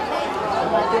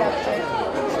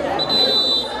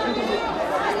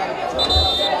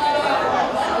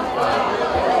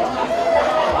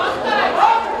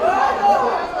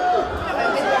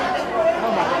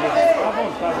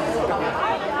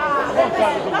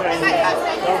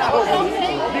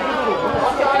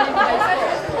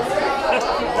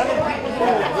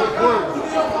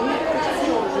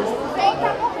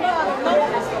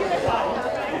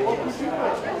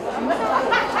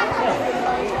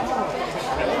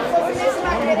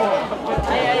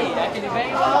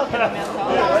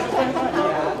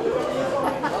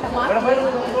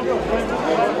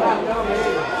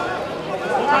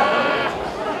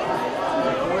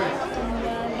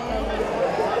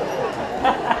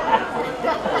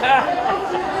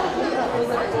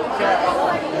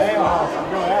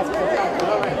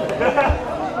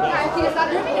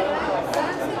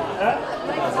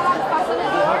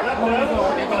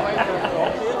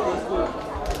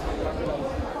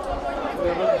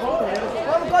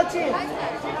 Vamos, Coutinho!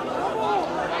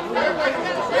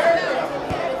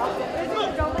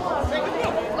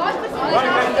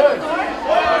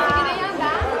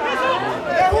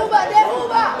 Derruba,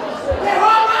 derruba!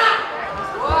 Derruba!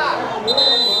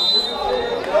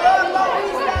 Boa,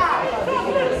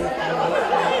 Paulista!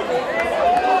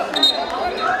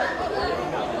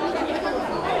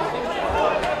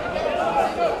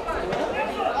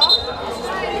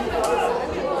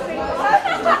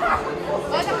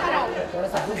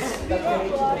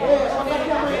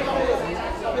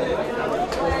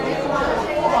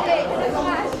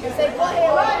 Sem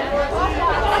correr,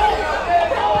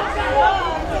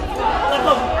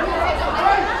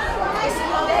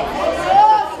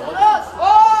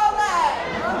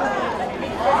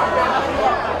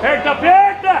 Aperta,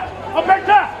 aperta!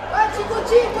 Aperta! vai,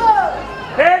 Tico!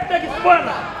 Aperta que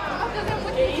espana!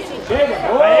 Chega!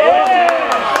 Aê!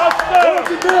 Nossa!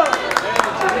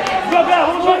 Jogar,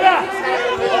 vamos jogar!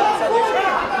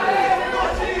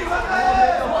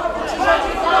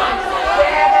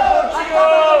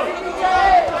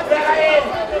 Pega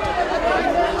ele!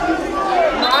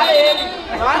 Vai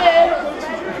ele! Vai ele!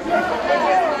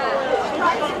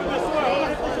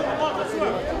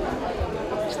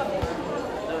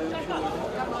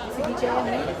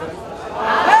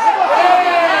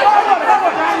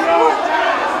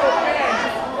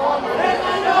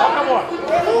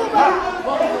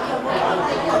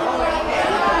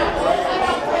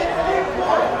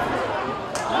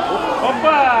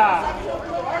 Opa!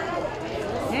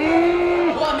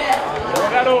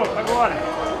 Garoto, agora!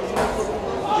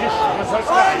 Ixi, começou a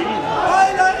cair!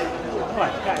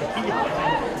 Vai cair!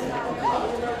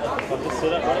 A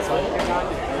terceira agora só vai pegar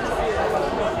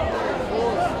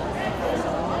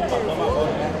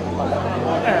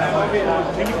vai virar.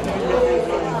 Tem que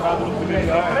ter no primeiro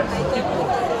lugar.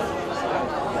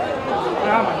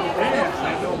 Ah, mas não tem essa, é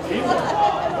o vivo.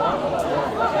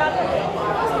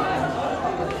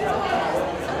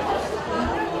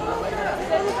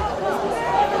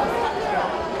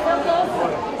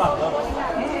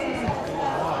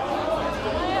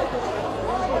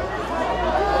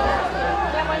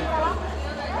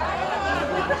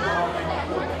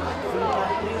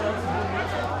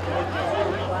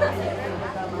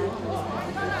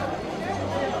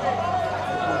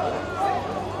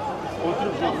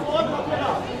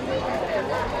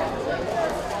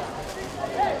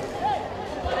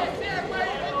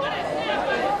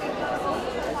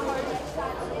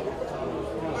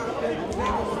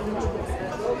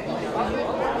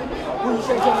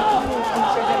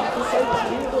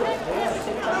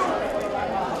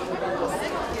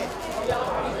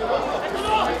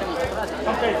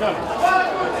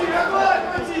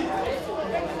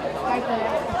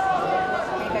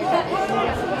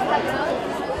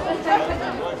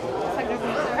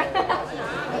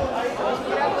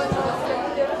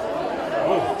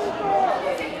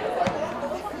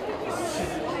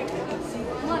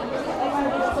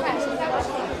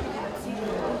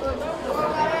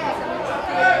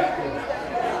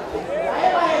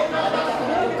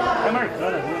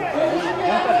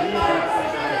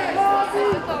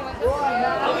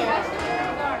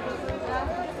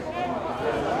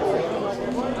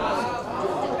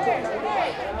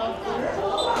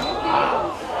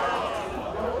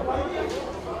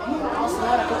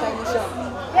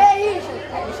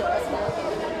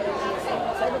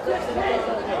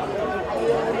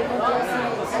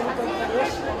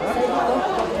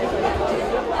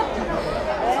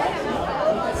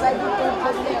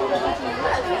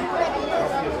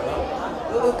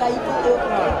 Eu caí por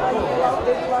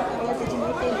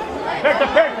Aperta,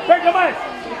 aperta, aperta mais!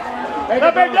 Tá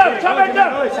apertando, tá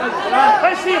apertando!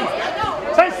 Sai em cima!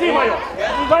 Sai em cima aí, ó!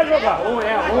 Não vai jogar!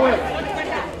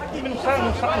 Aqui não sai,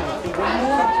 não sai!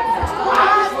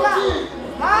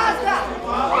 Rasga!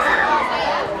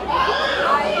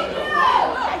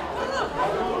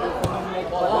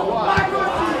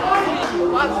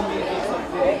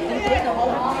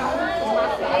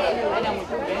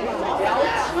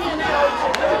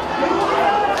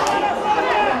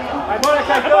 Vai,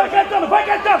 bora, Caetano! Vai,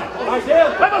 Caetano!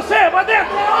 Vai você, vai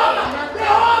dentro! Vamos!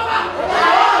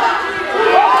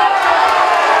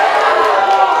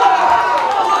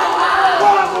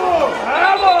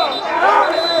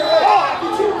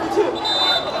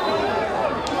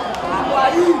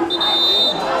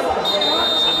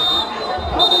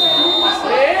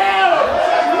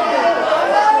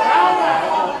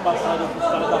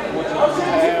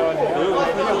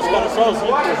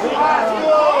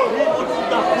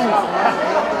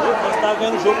 Nós tava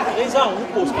ganhando o jogo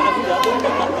 3-1, pô, os caras viraram, deu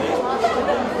 4-3.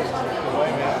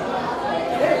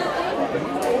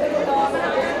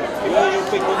 Eu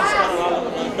peguei os caras lá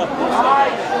da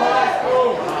polícia.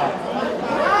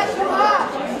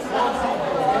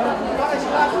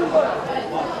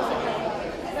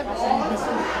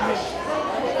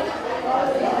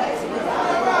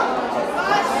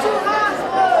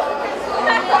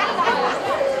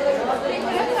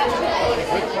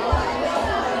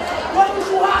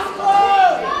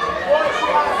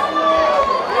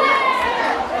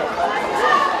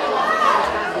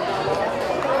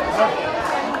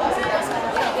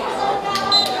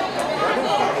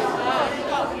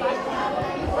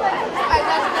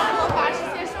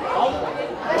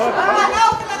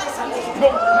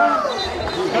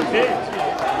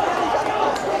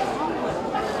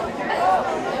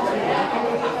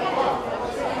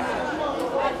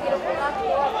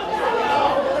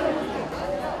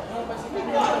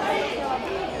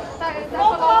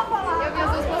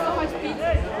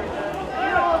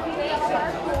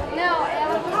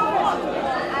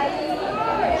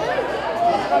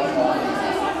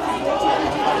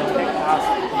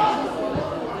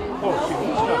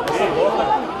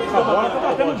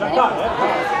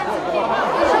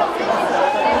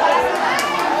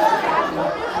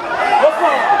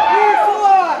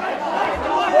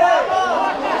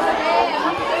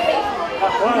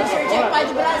 Pai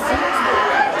de Brasilis.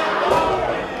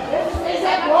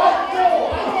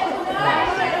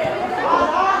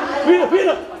 Vira,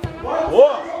 vira!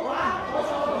 Boa!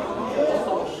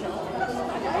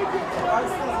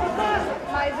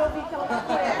 Mas eu vi que ela tá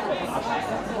com ela.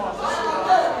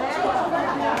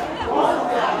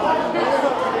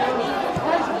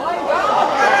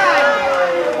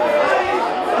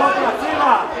 Vamos pra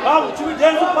cima! Vamos, o time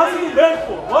deles não passa ninguém,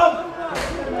 pô! Vamos!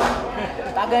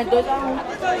 Tá ganhando 2-1.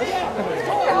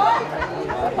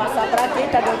 Vai passar pra quem?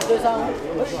 Tá ganhando 2-1.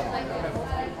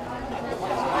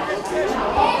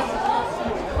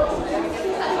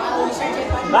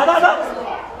 Dá!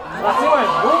 Pra cima,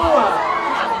 boa!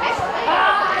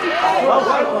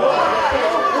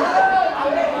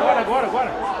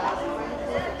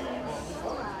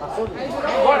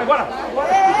 Agora! Agora!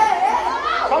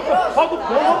 Solta o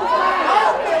povo!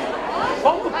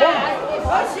 Solta o povo!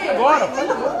 Agora!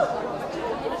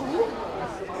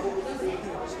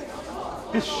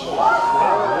 Ixi!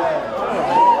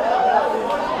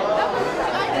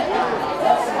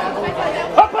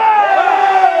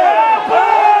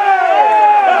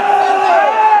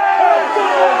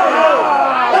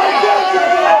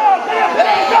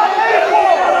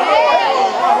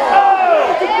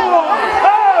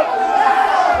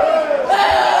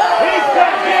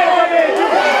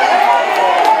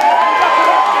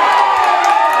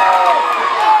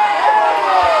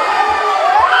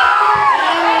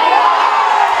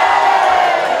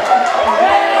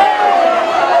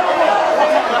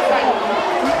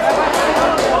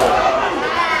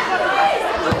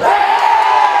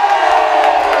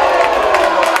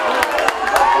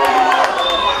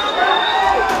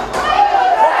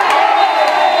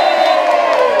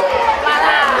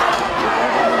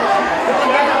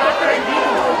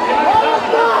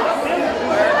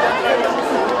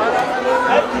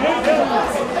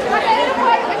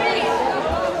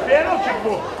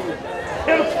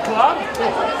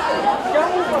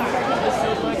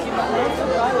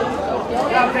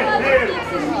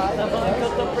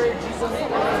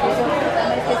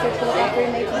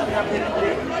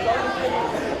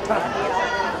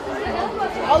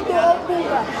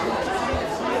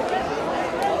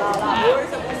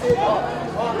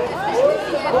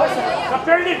 Tá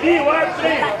perdidinho, o árbitro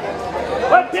aí.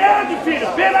 Vai, perde, filho.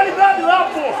 Penalidade lá,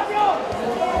 pô.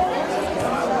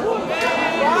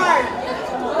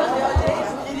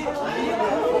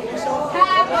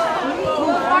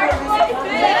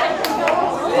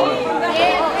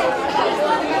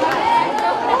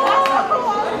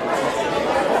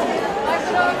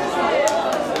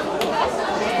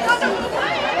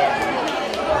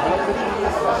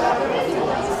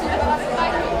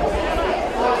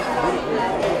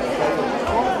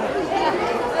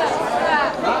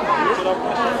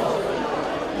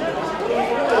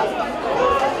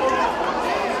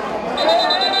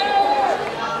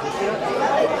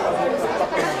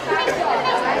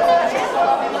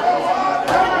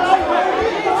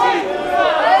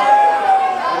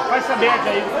 Faz essa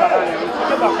média aí do caralho aí. Por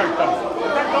que dá o cartão? Não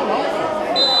cartão não, filho.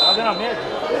 Tá dando a média.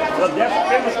 Ela desce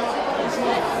apenas.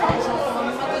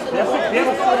 Desce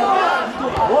apenas.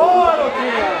 Boa,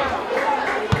 Lotinha!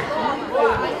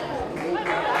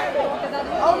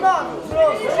 Olha o nome,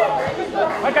 trouxe.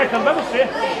 Vai, Caetano, vai você.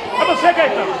 Vai você,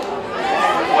 Caetano.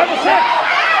 Vai você.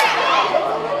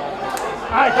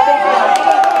 Ai, tá bom,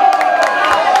 Caetano.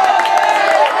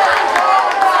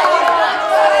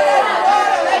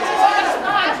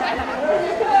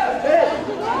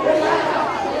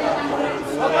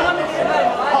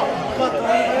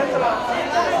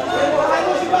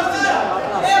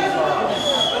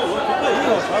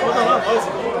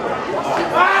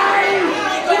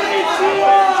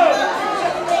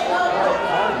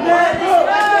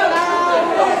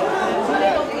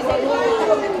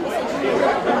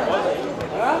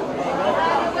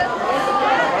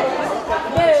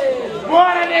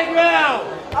 Bora, negão!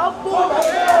 Vamos,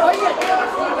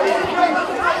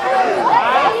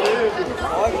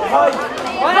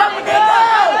 negão!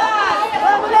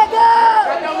 Vamos, negão!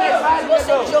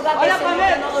 Você jogar olha pra mim!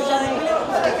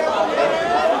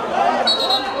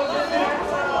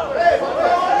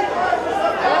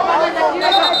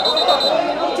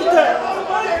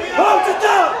 Vamos,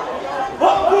 Titã!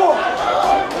 Vamos!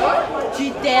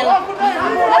 Titela!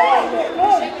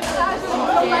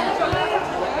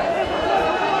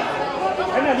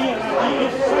 Vai na linha.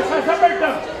 Sai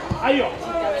apertando. Aí, ó.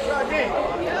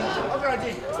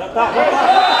 Já tá.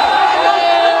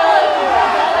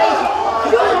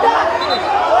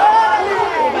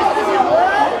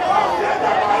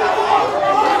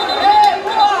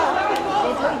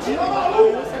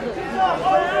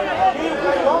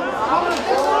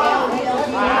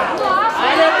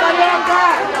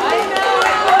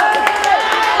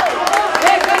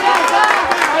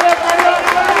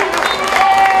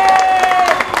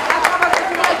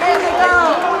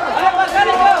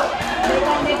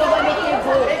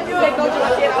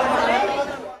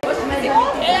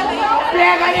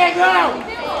 Pega, negão!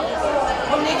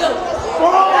 Vamos, negão!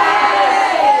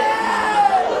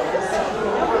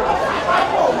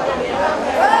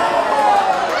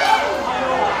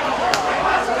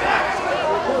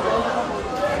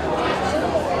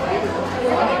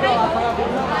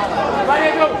 Vai,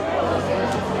 negão!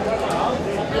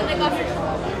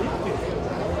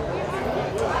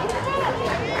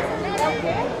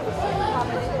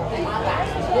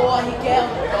 Boa, Riquel!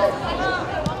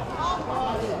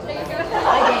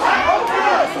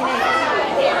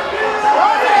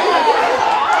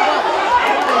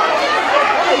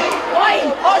 Oi!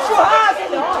 Ó o churrasco!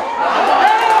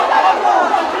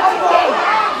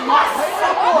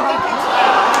 Nossa, porra!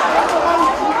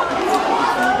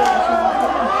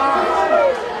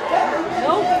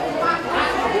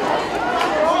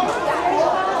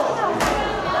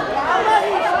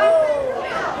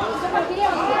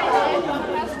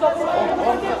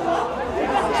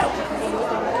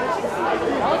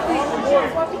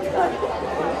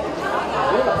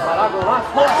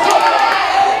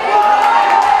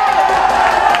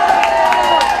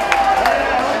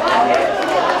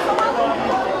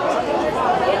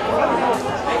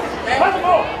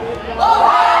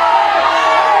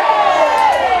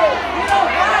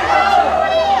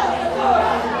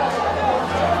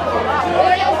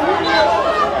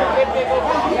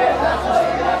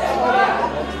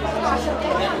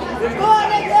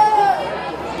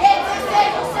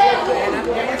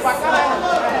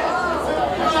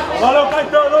 Valeu,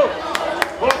 Caetano!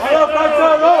 Valeu,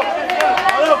 Caetano!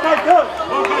 Valeu, Caetano!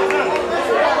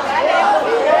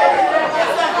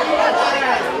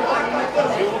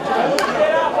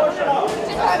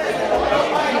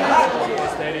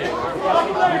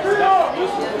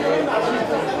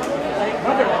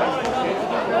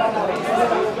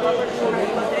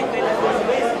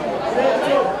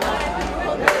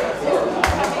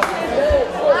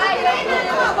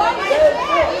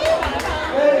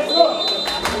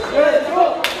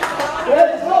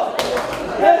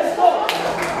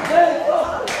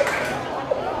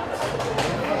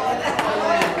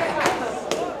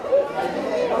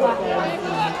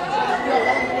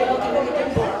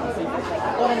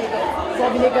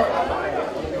 Sobe, negão!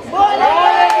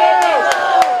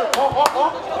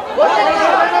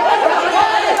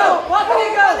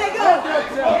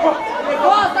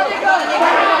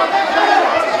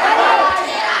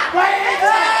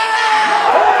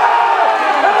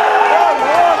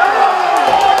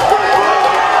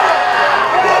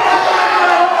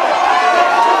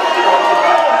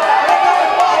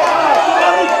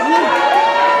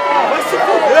 Vai se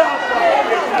fuder, rapaz!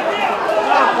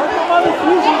 Vai tomar no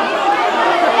cu,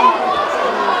 gente!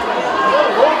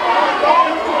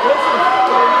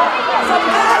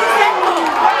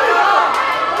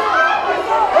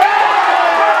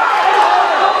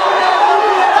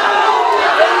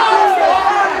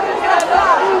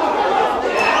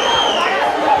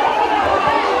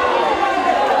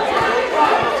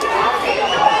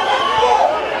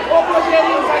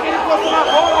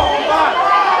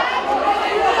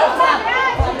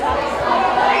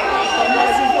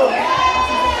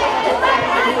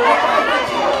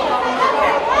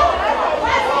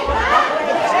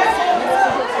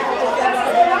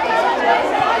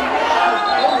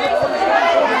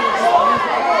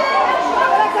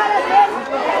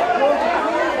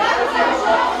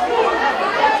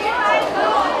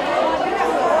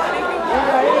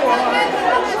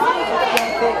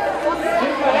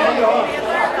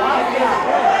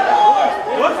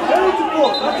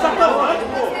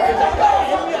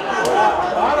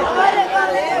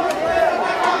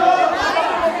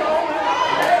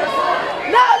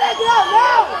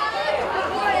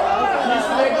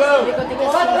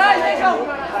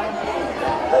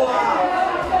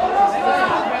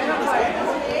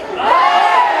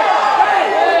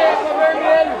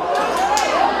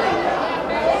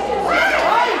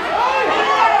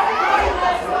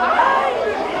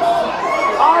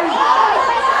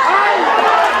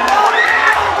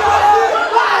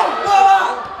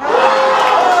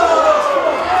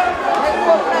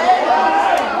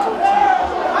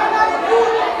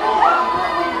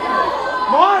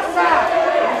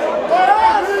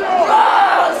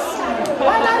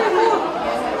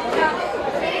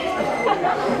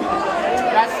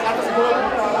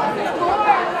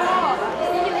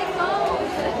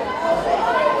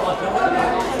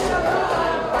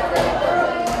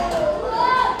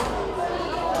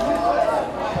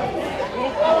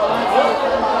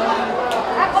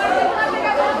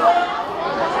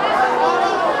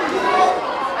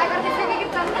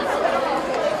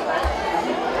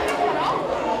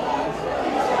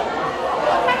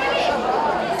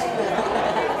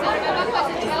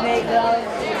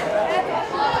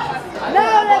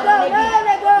 Não, negão, não,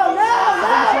 negão, não!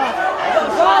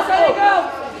 Nossa,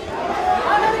 negão!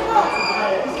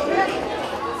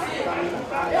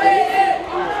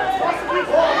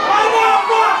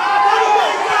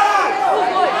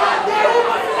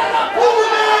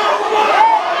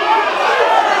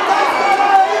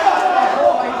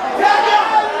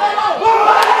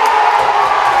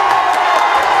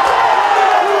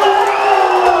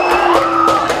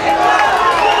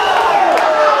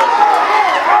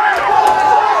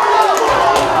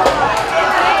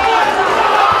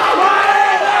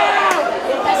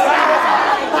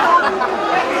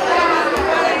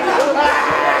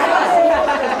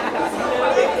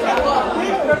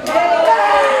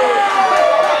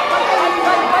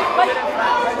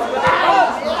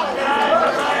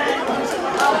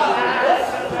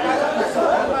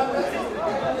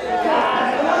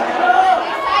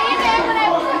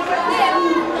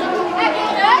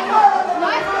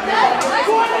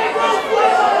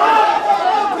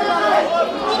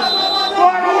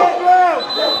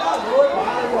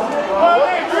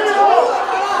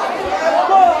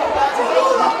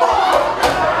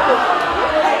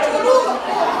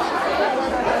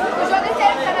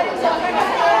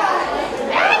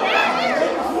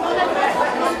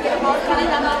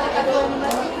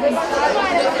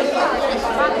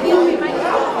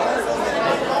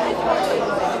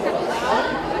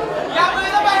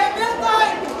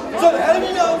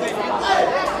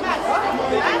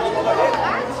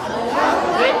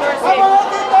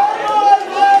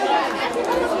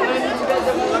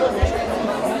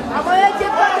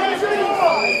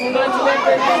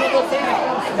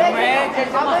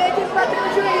 Amanhã tem que bater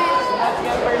no juiz.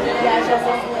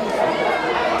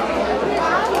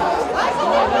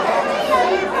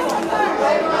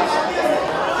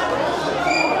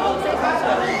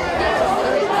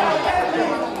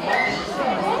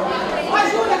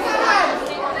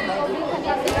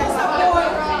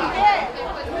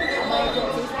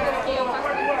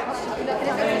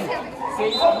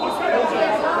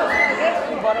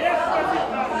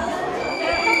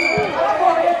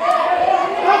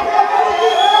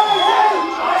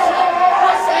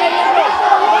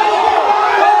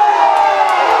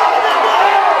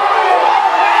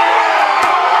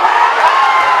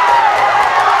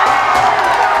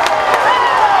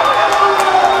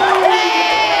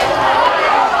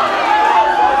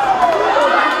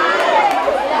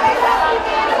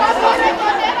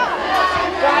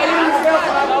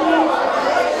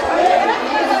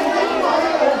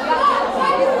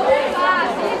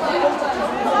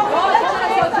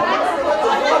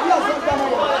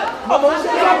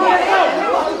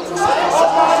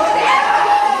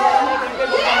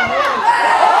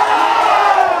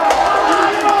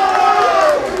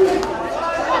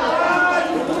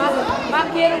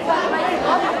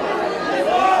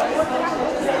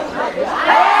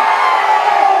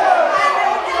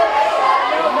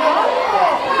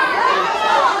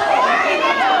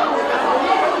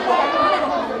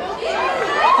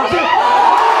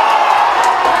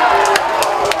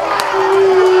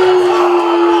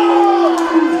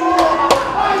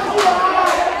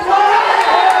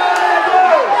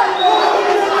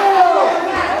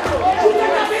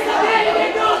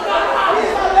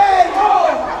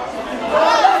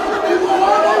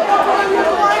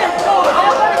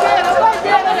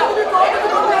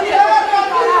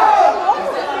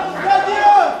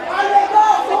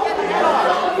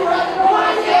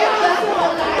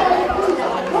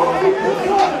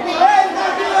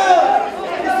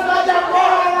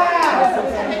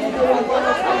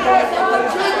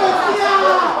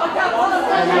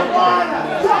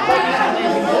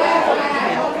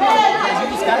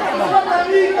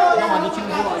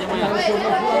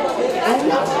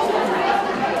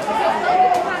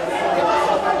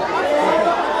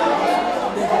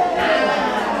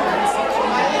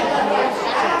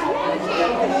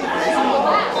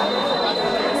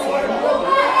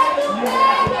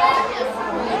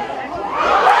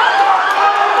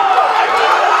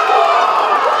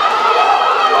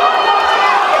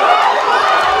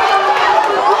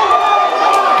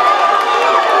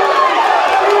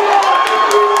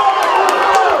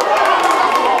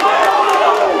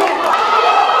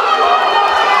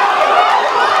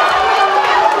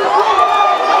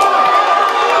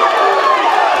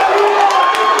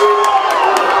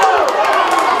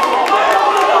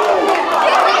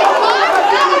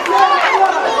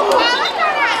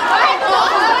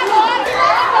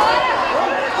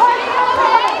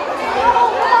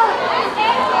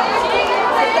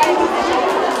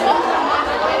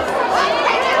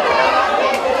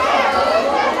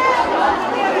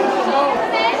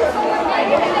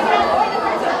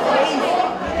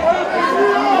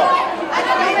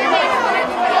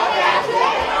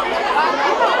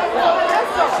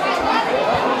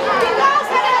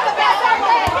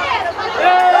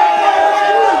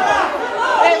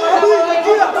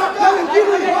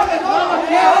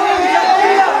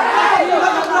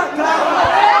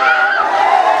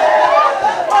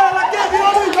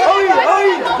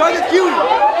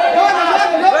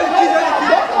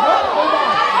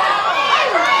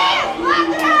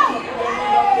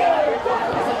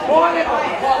 alemão!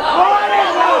 Ó,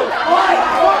 alemão! Olha,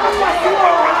 toca pra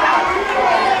cima!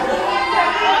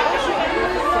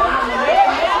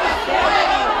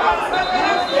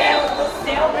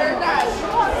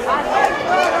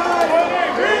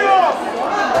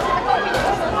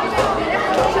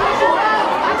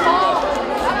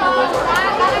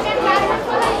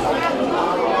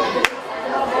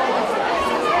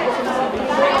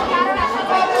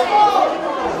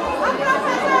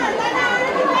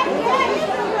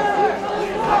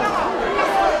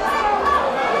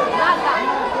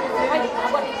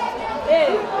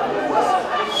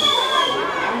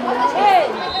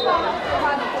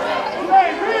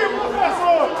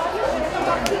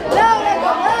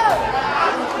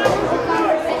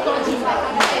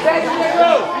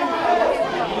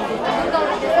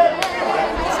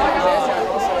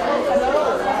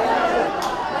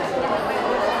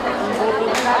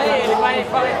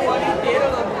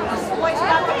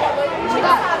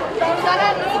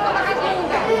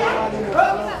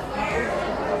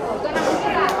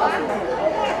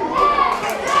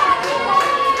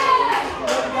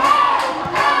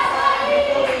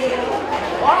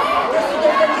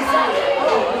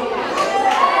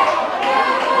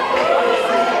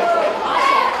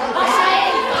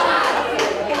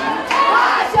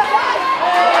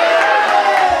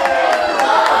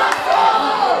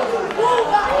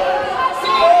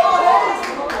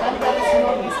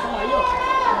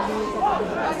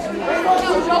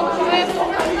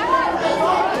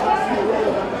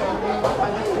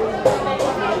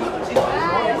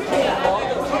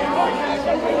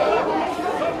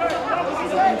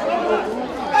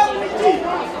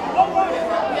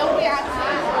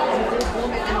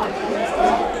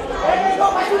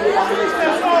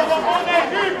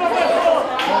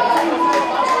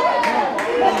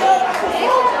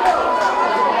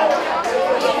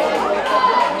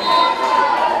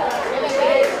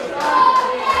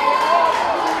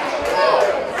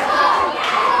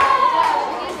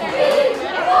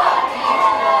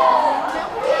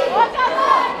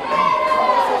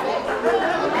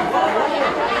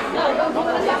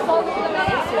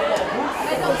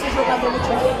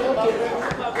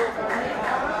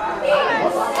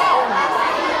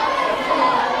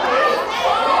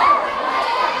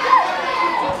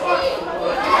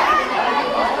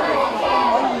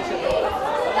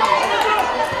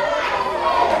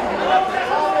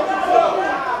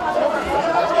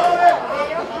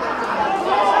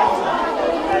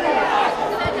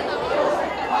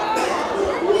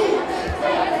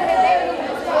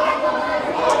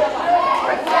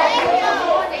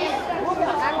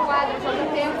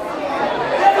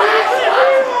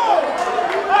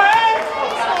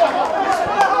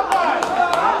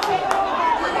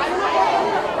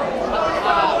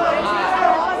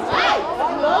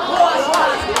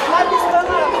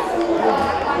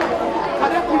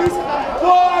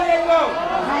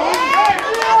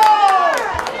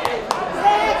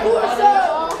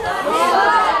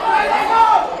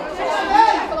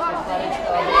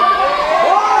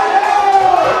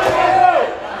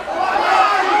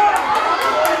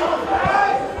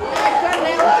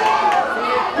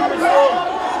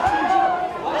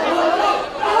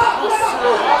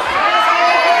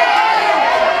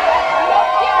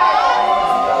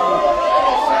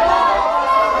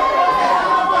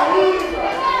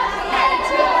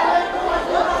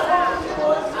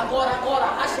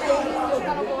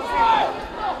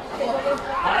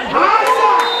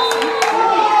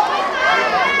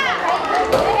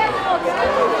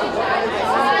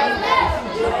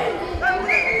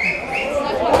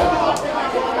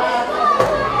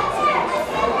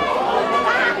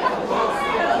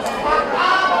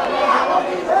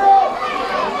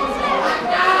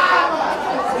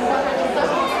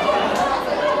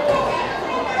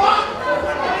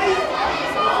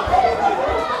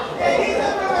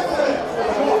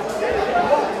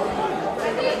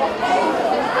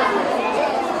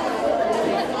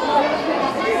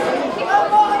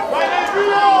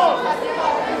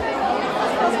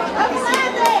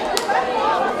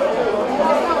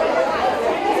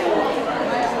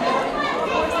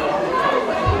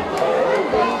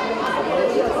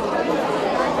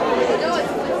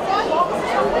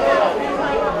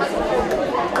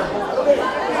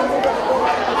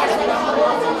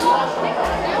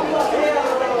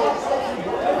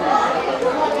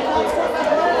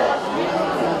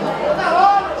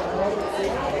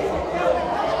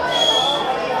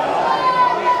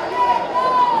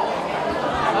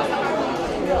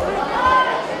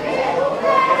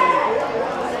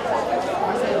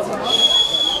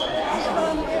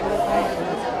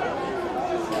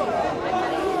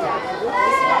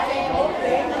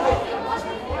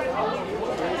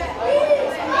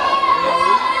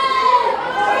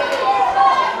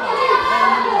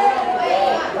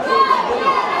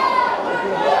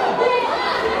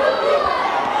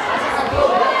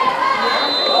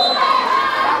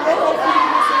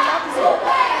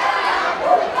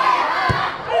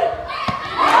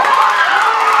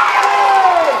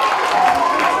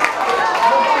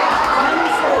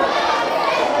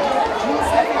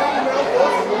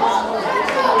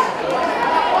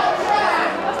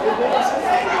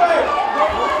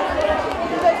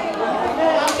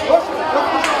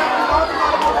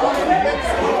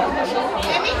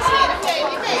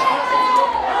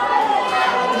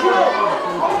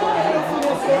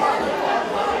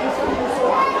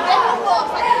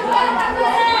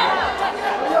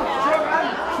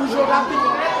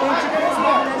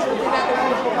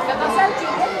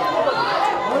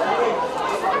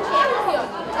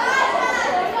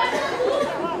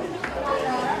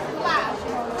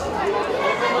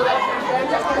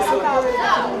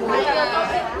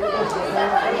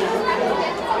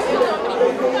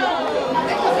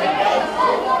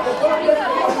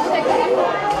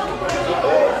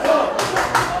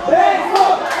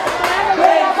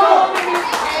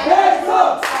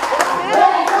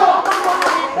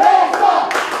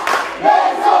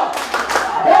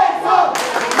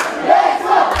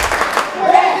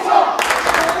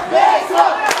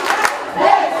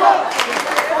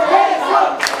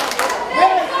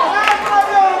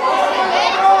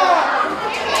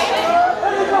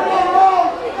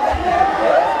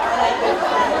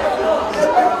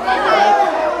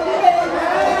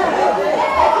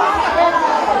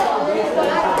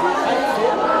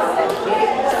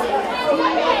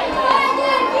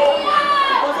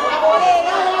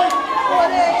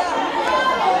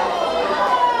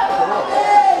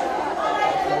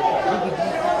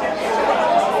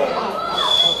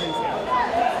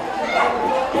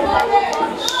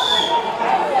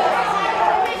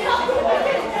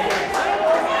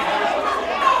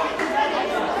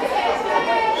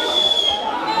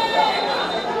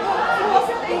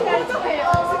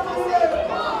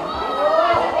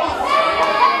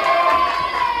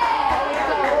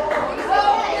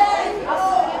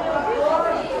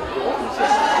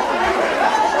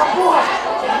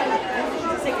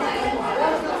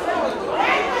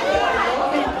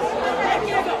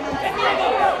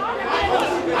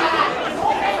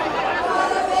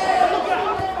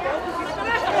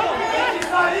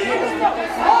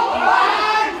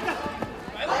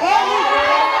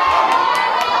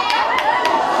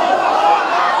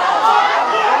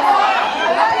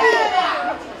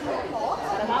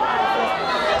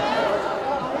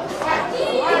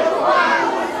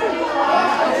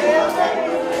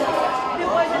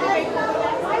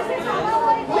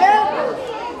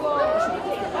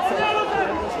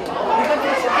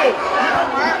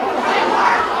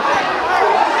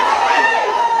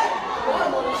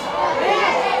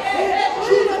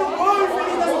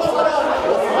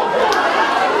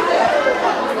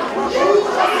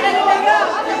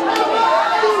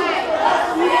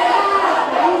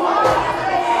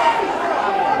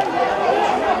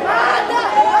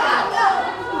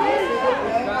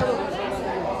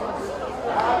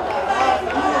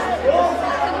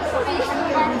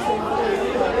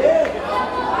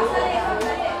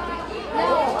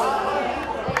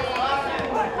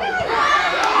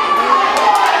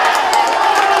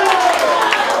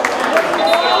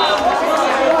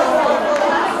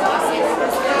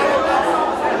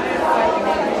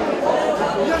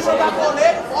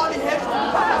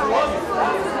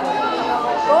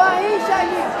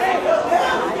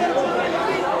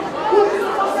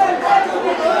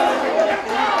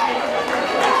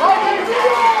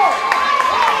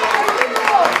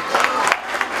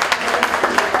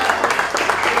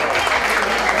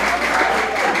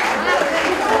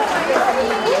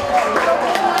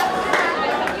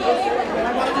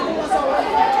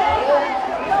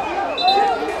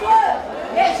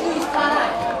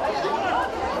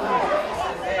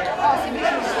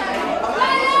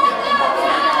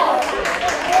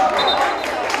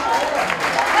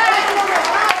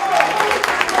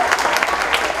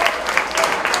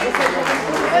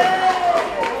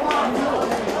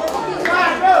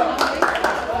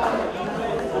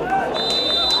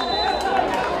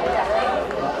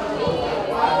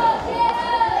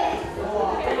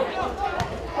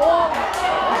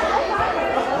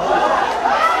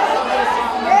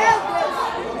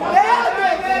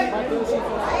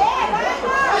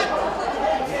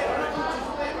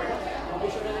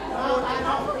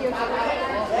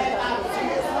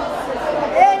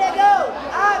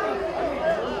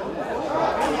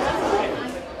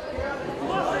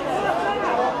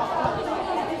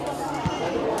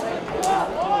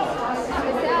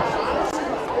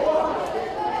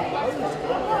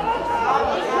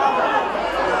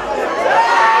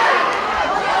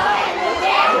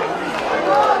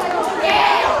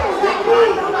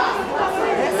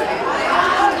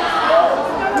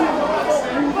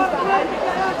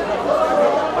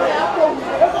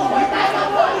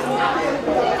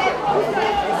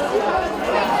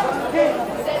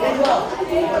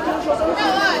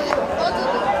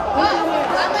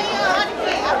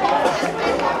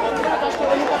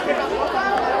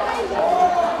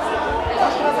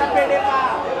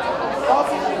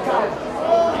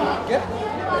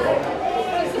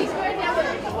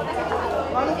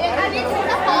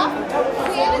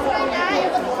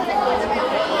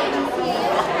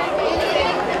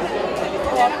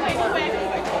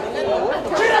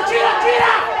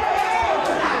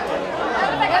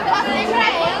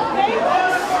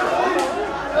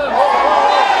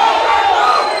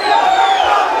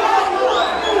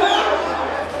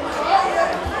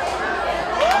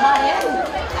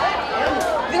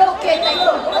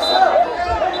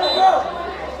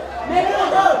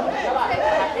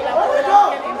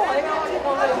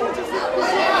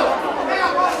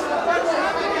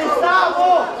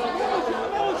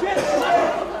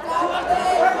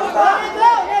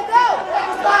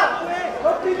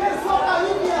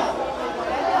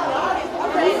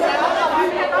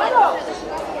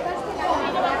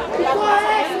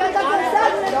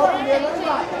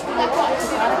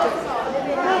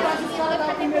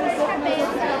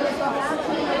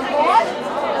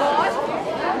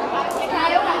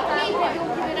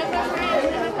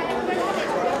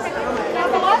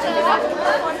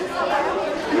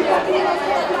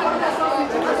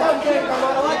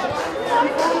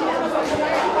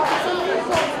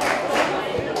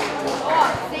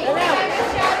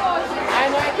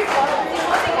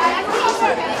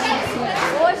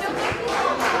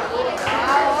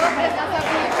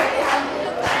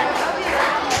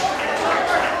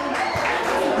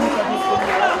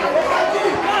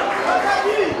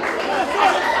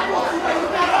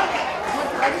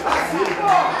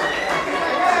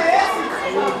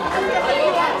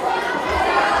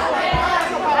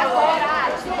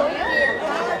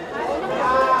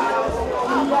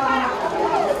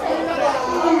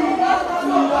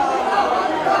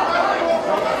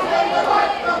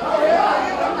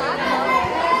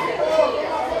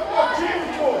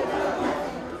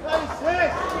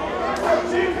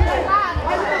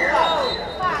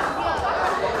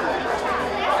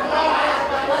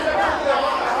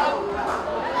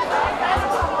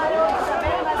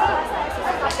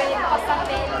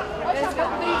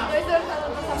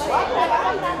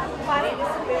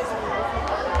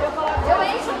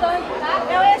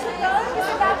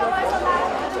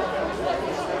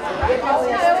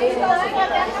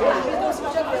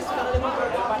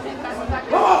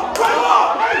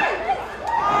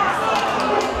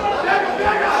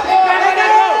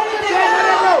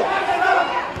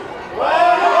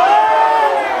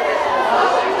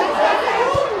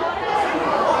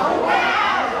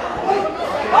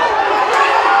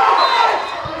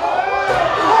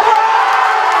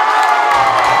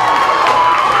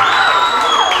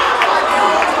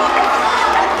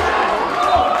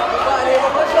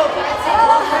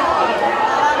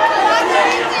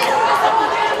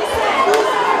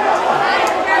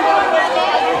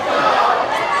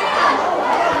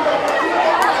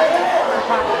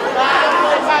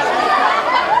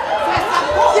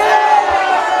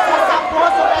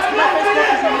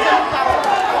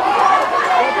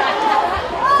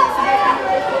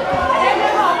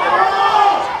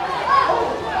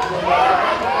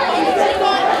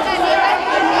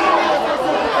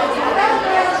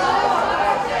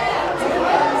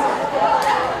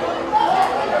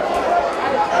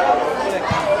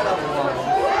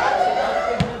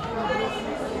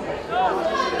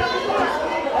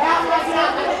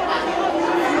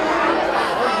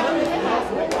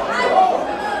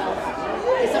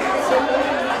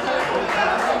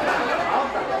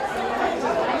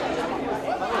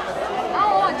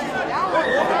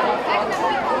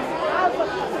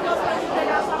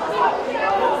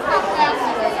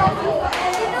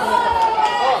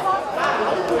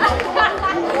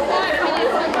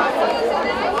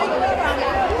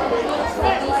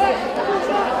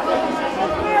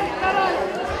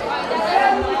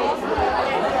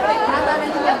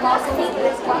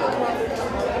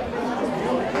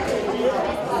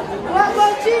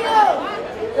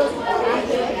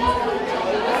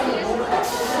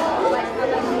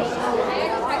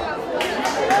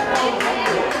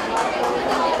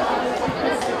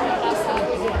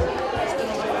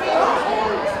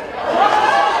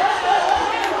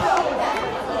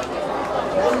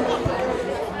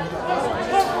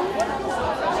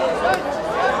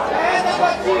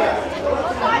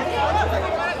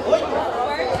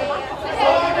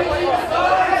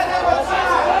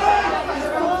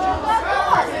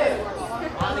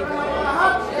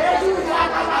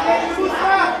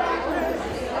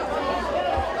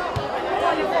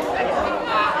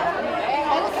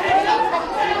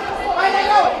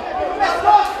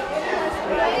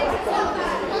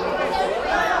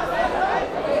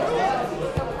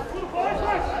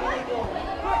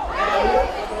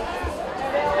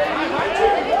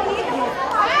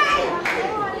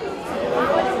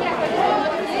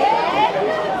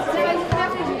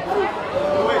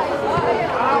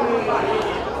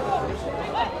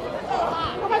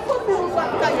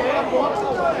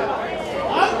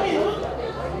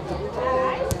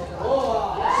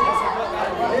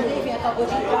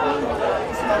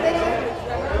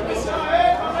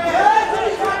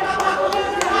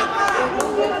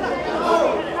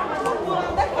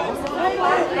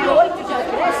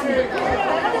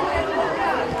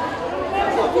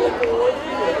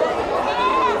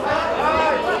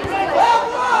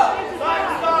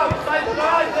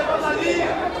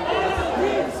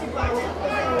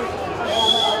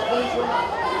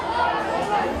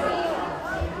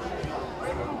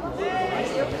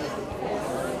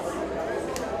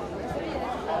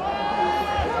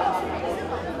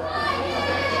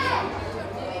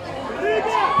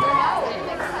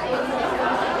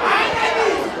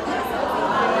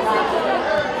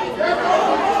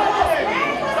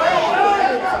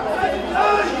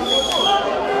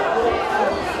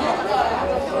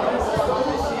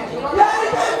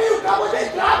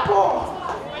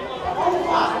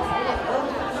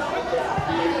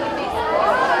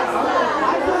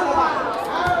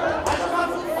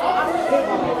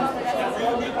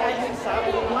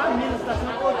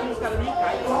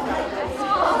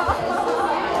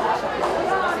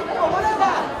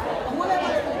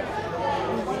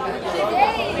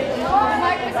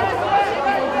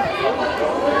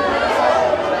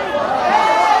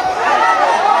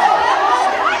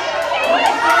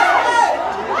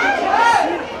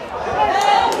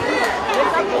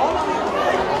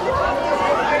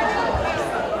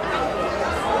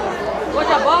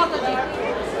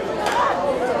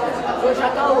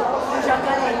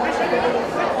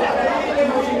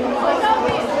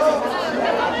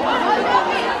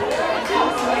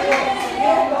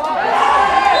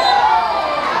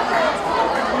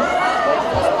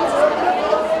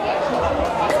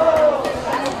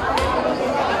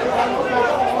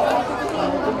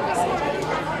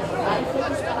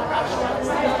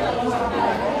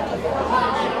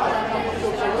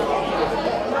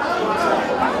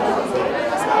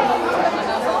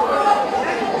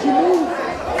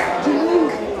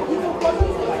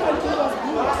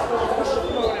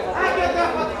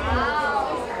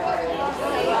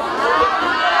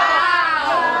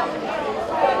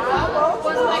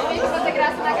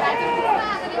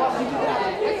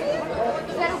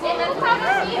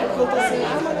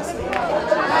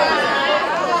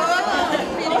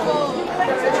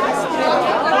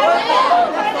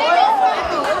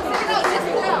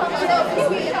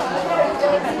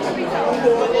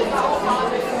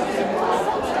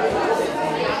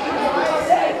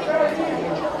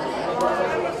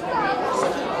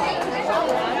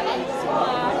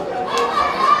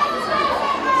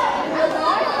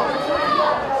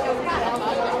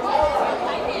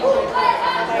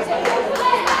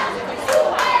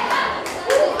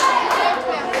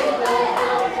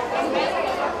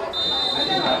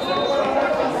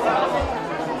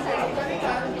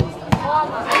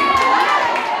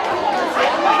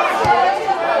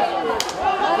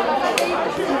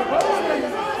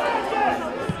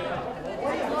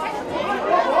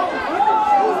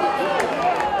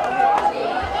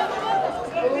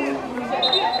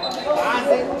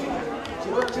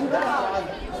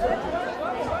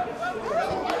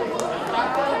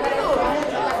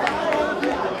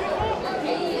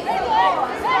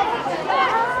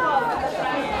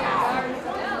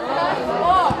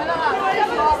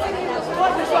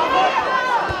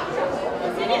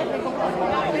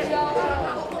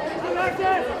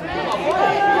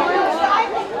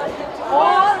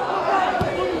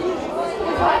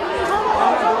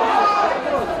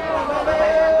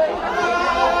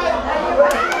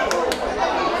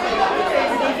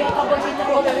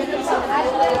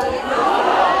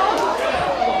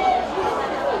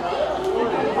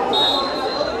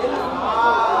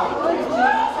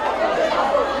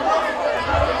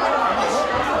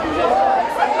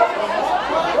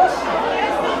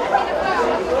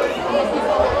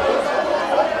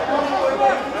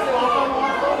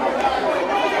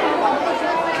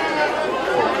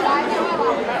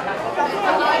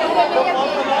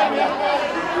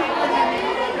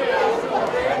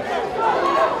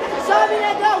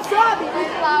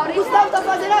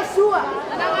 é sua.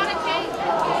 Ana Laura quem?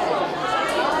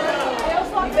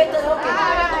 Inventa não, que Ana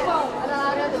Laura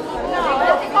não,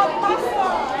 eu tenho que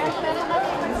passar.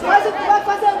 Mas o que vai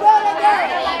fazer agora, né?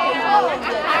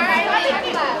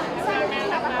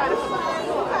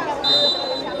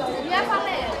 E a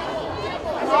Valéria?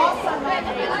 Nossa,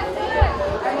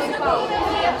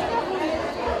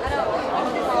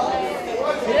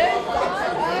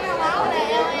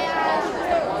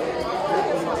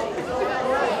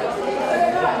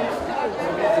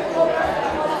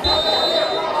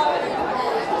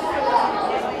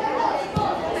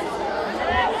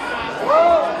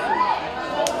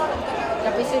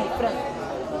 já pensei de frango.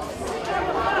 Nossa,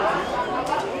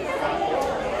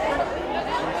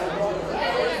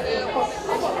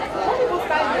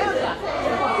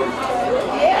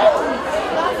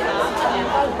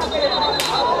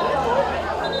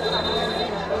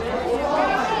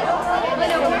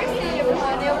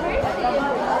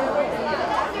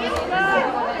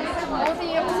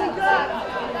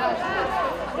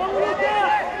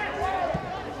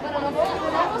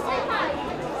 vai lá pra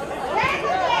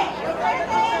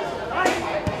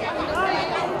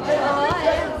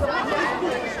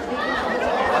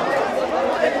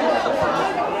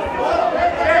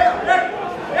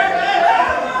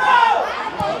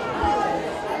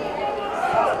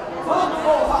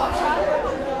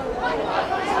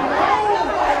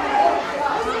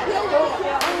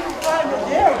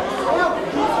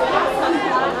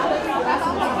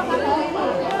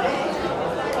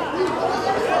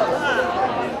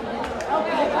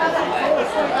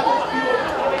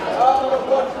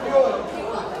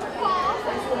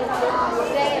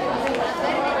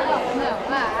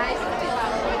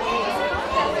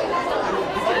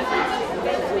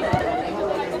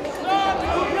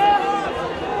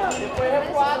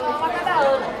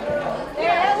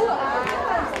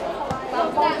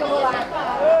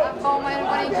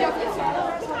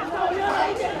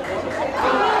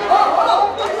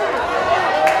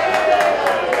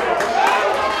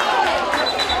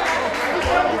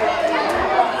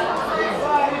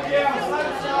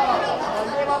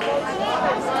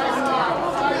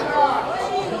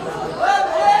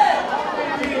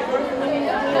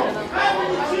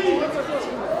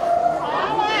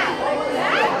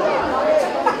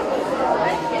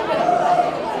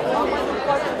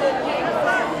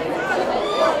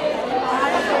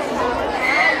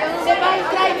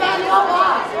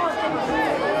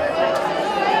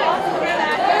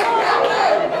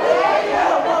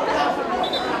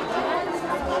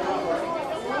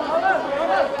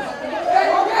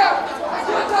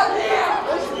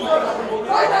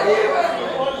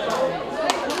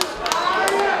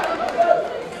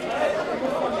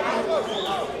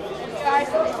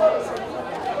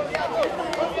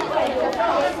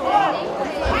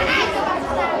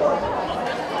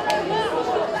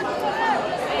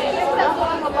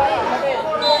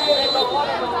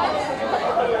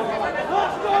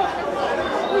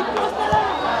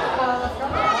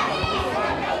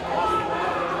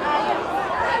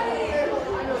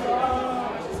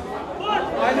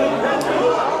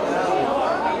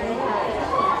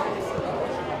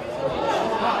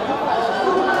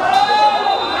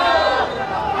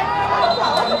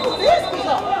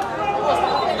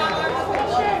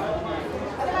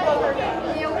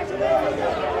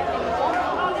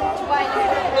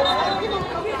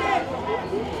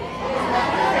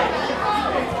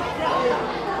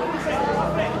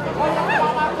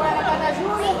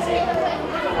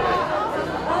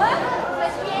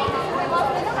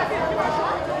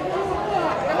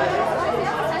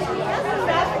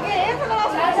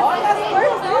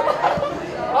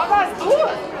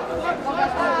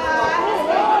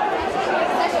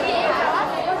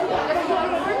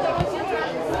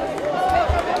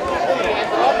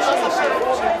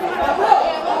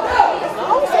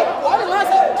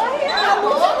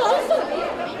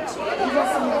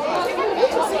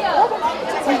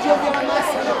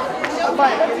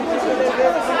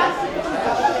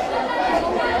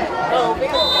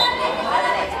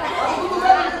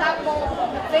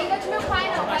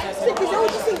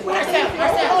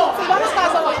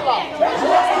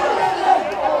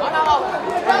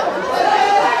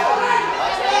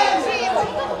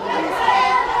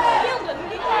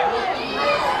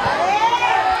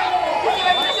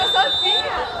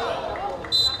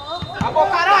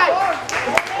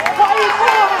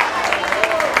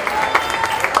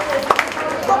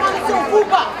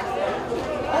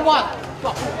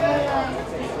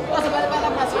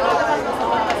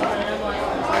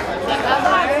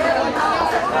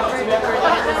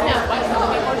cima.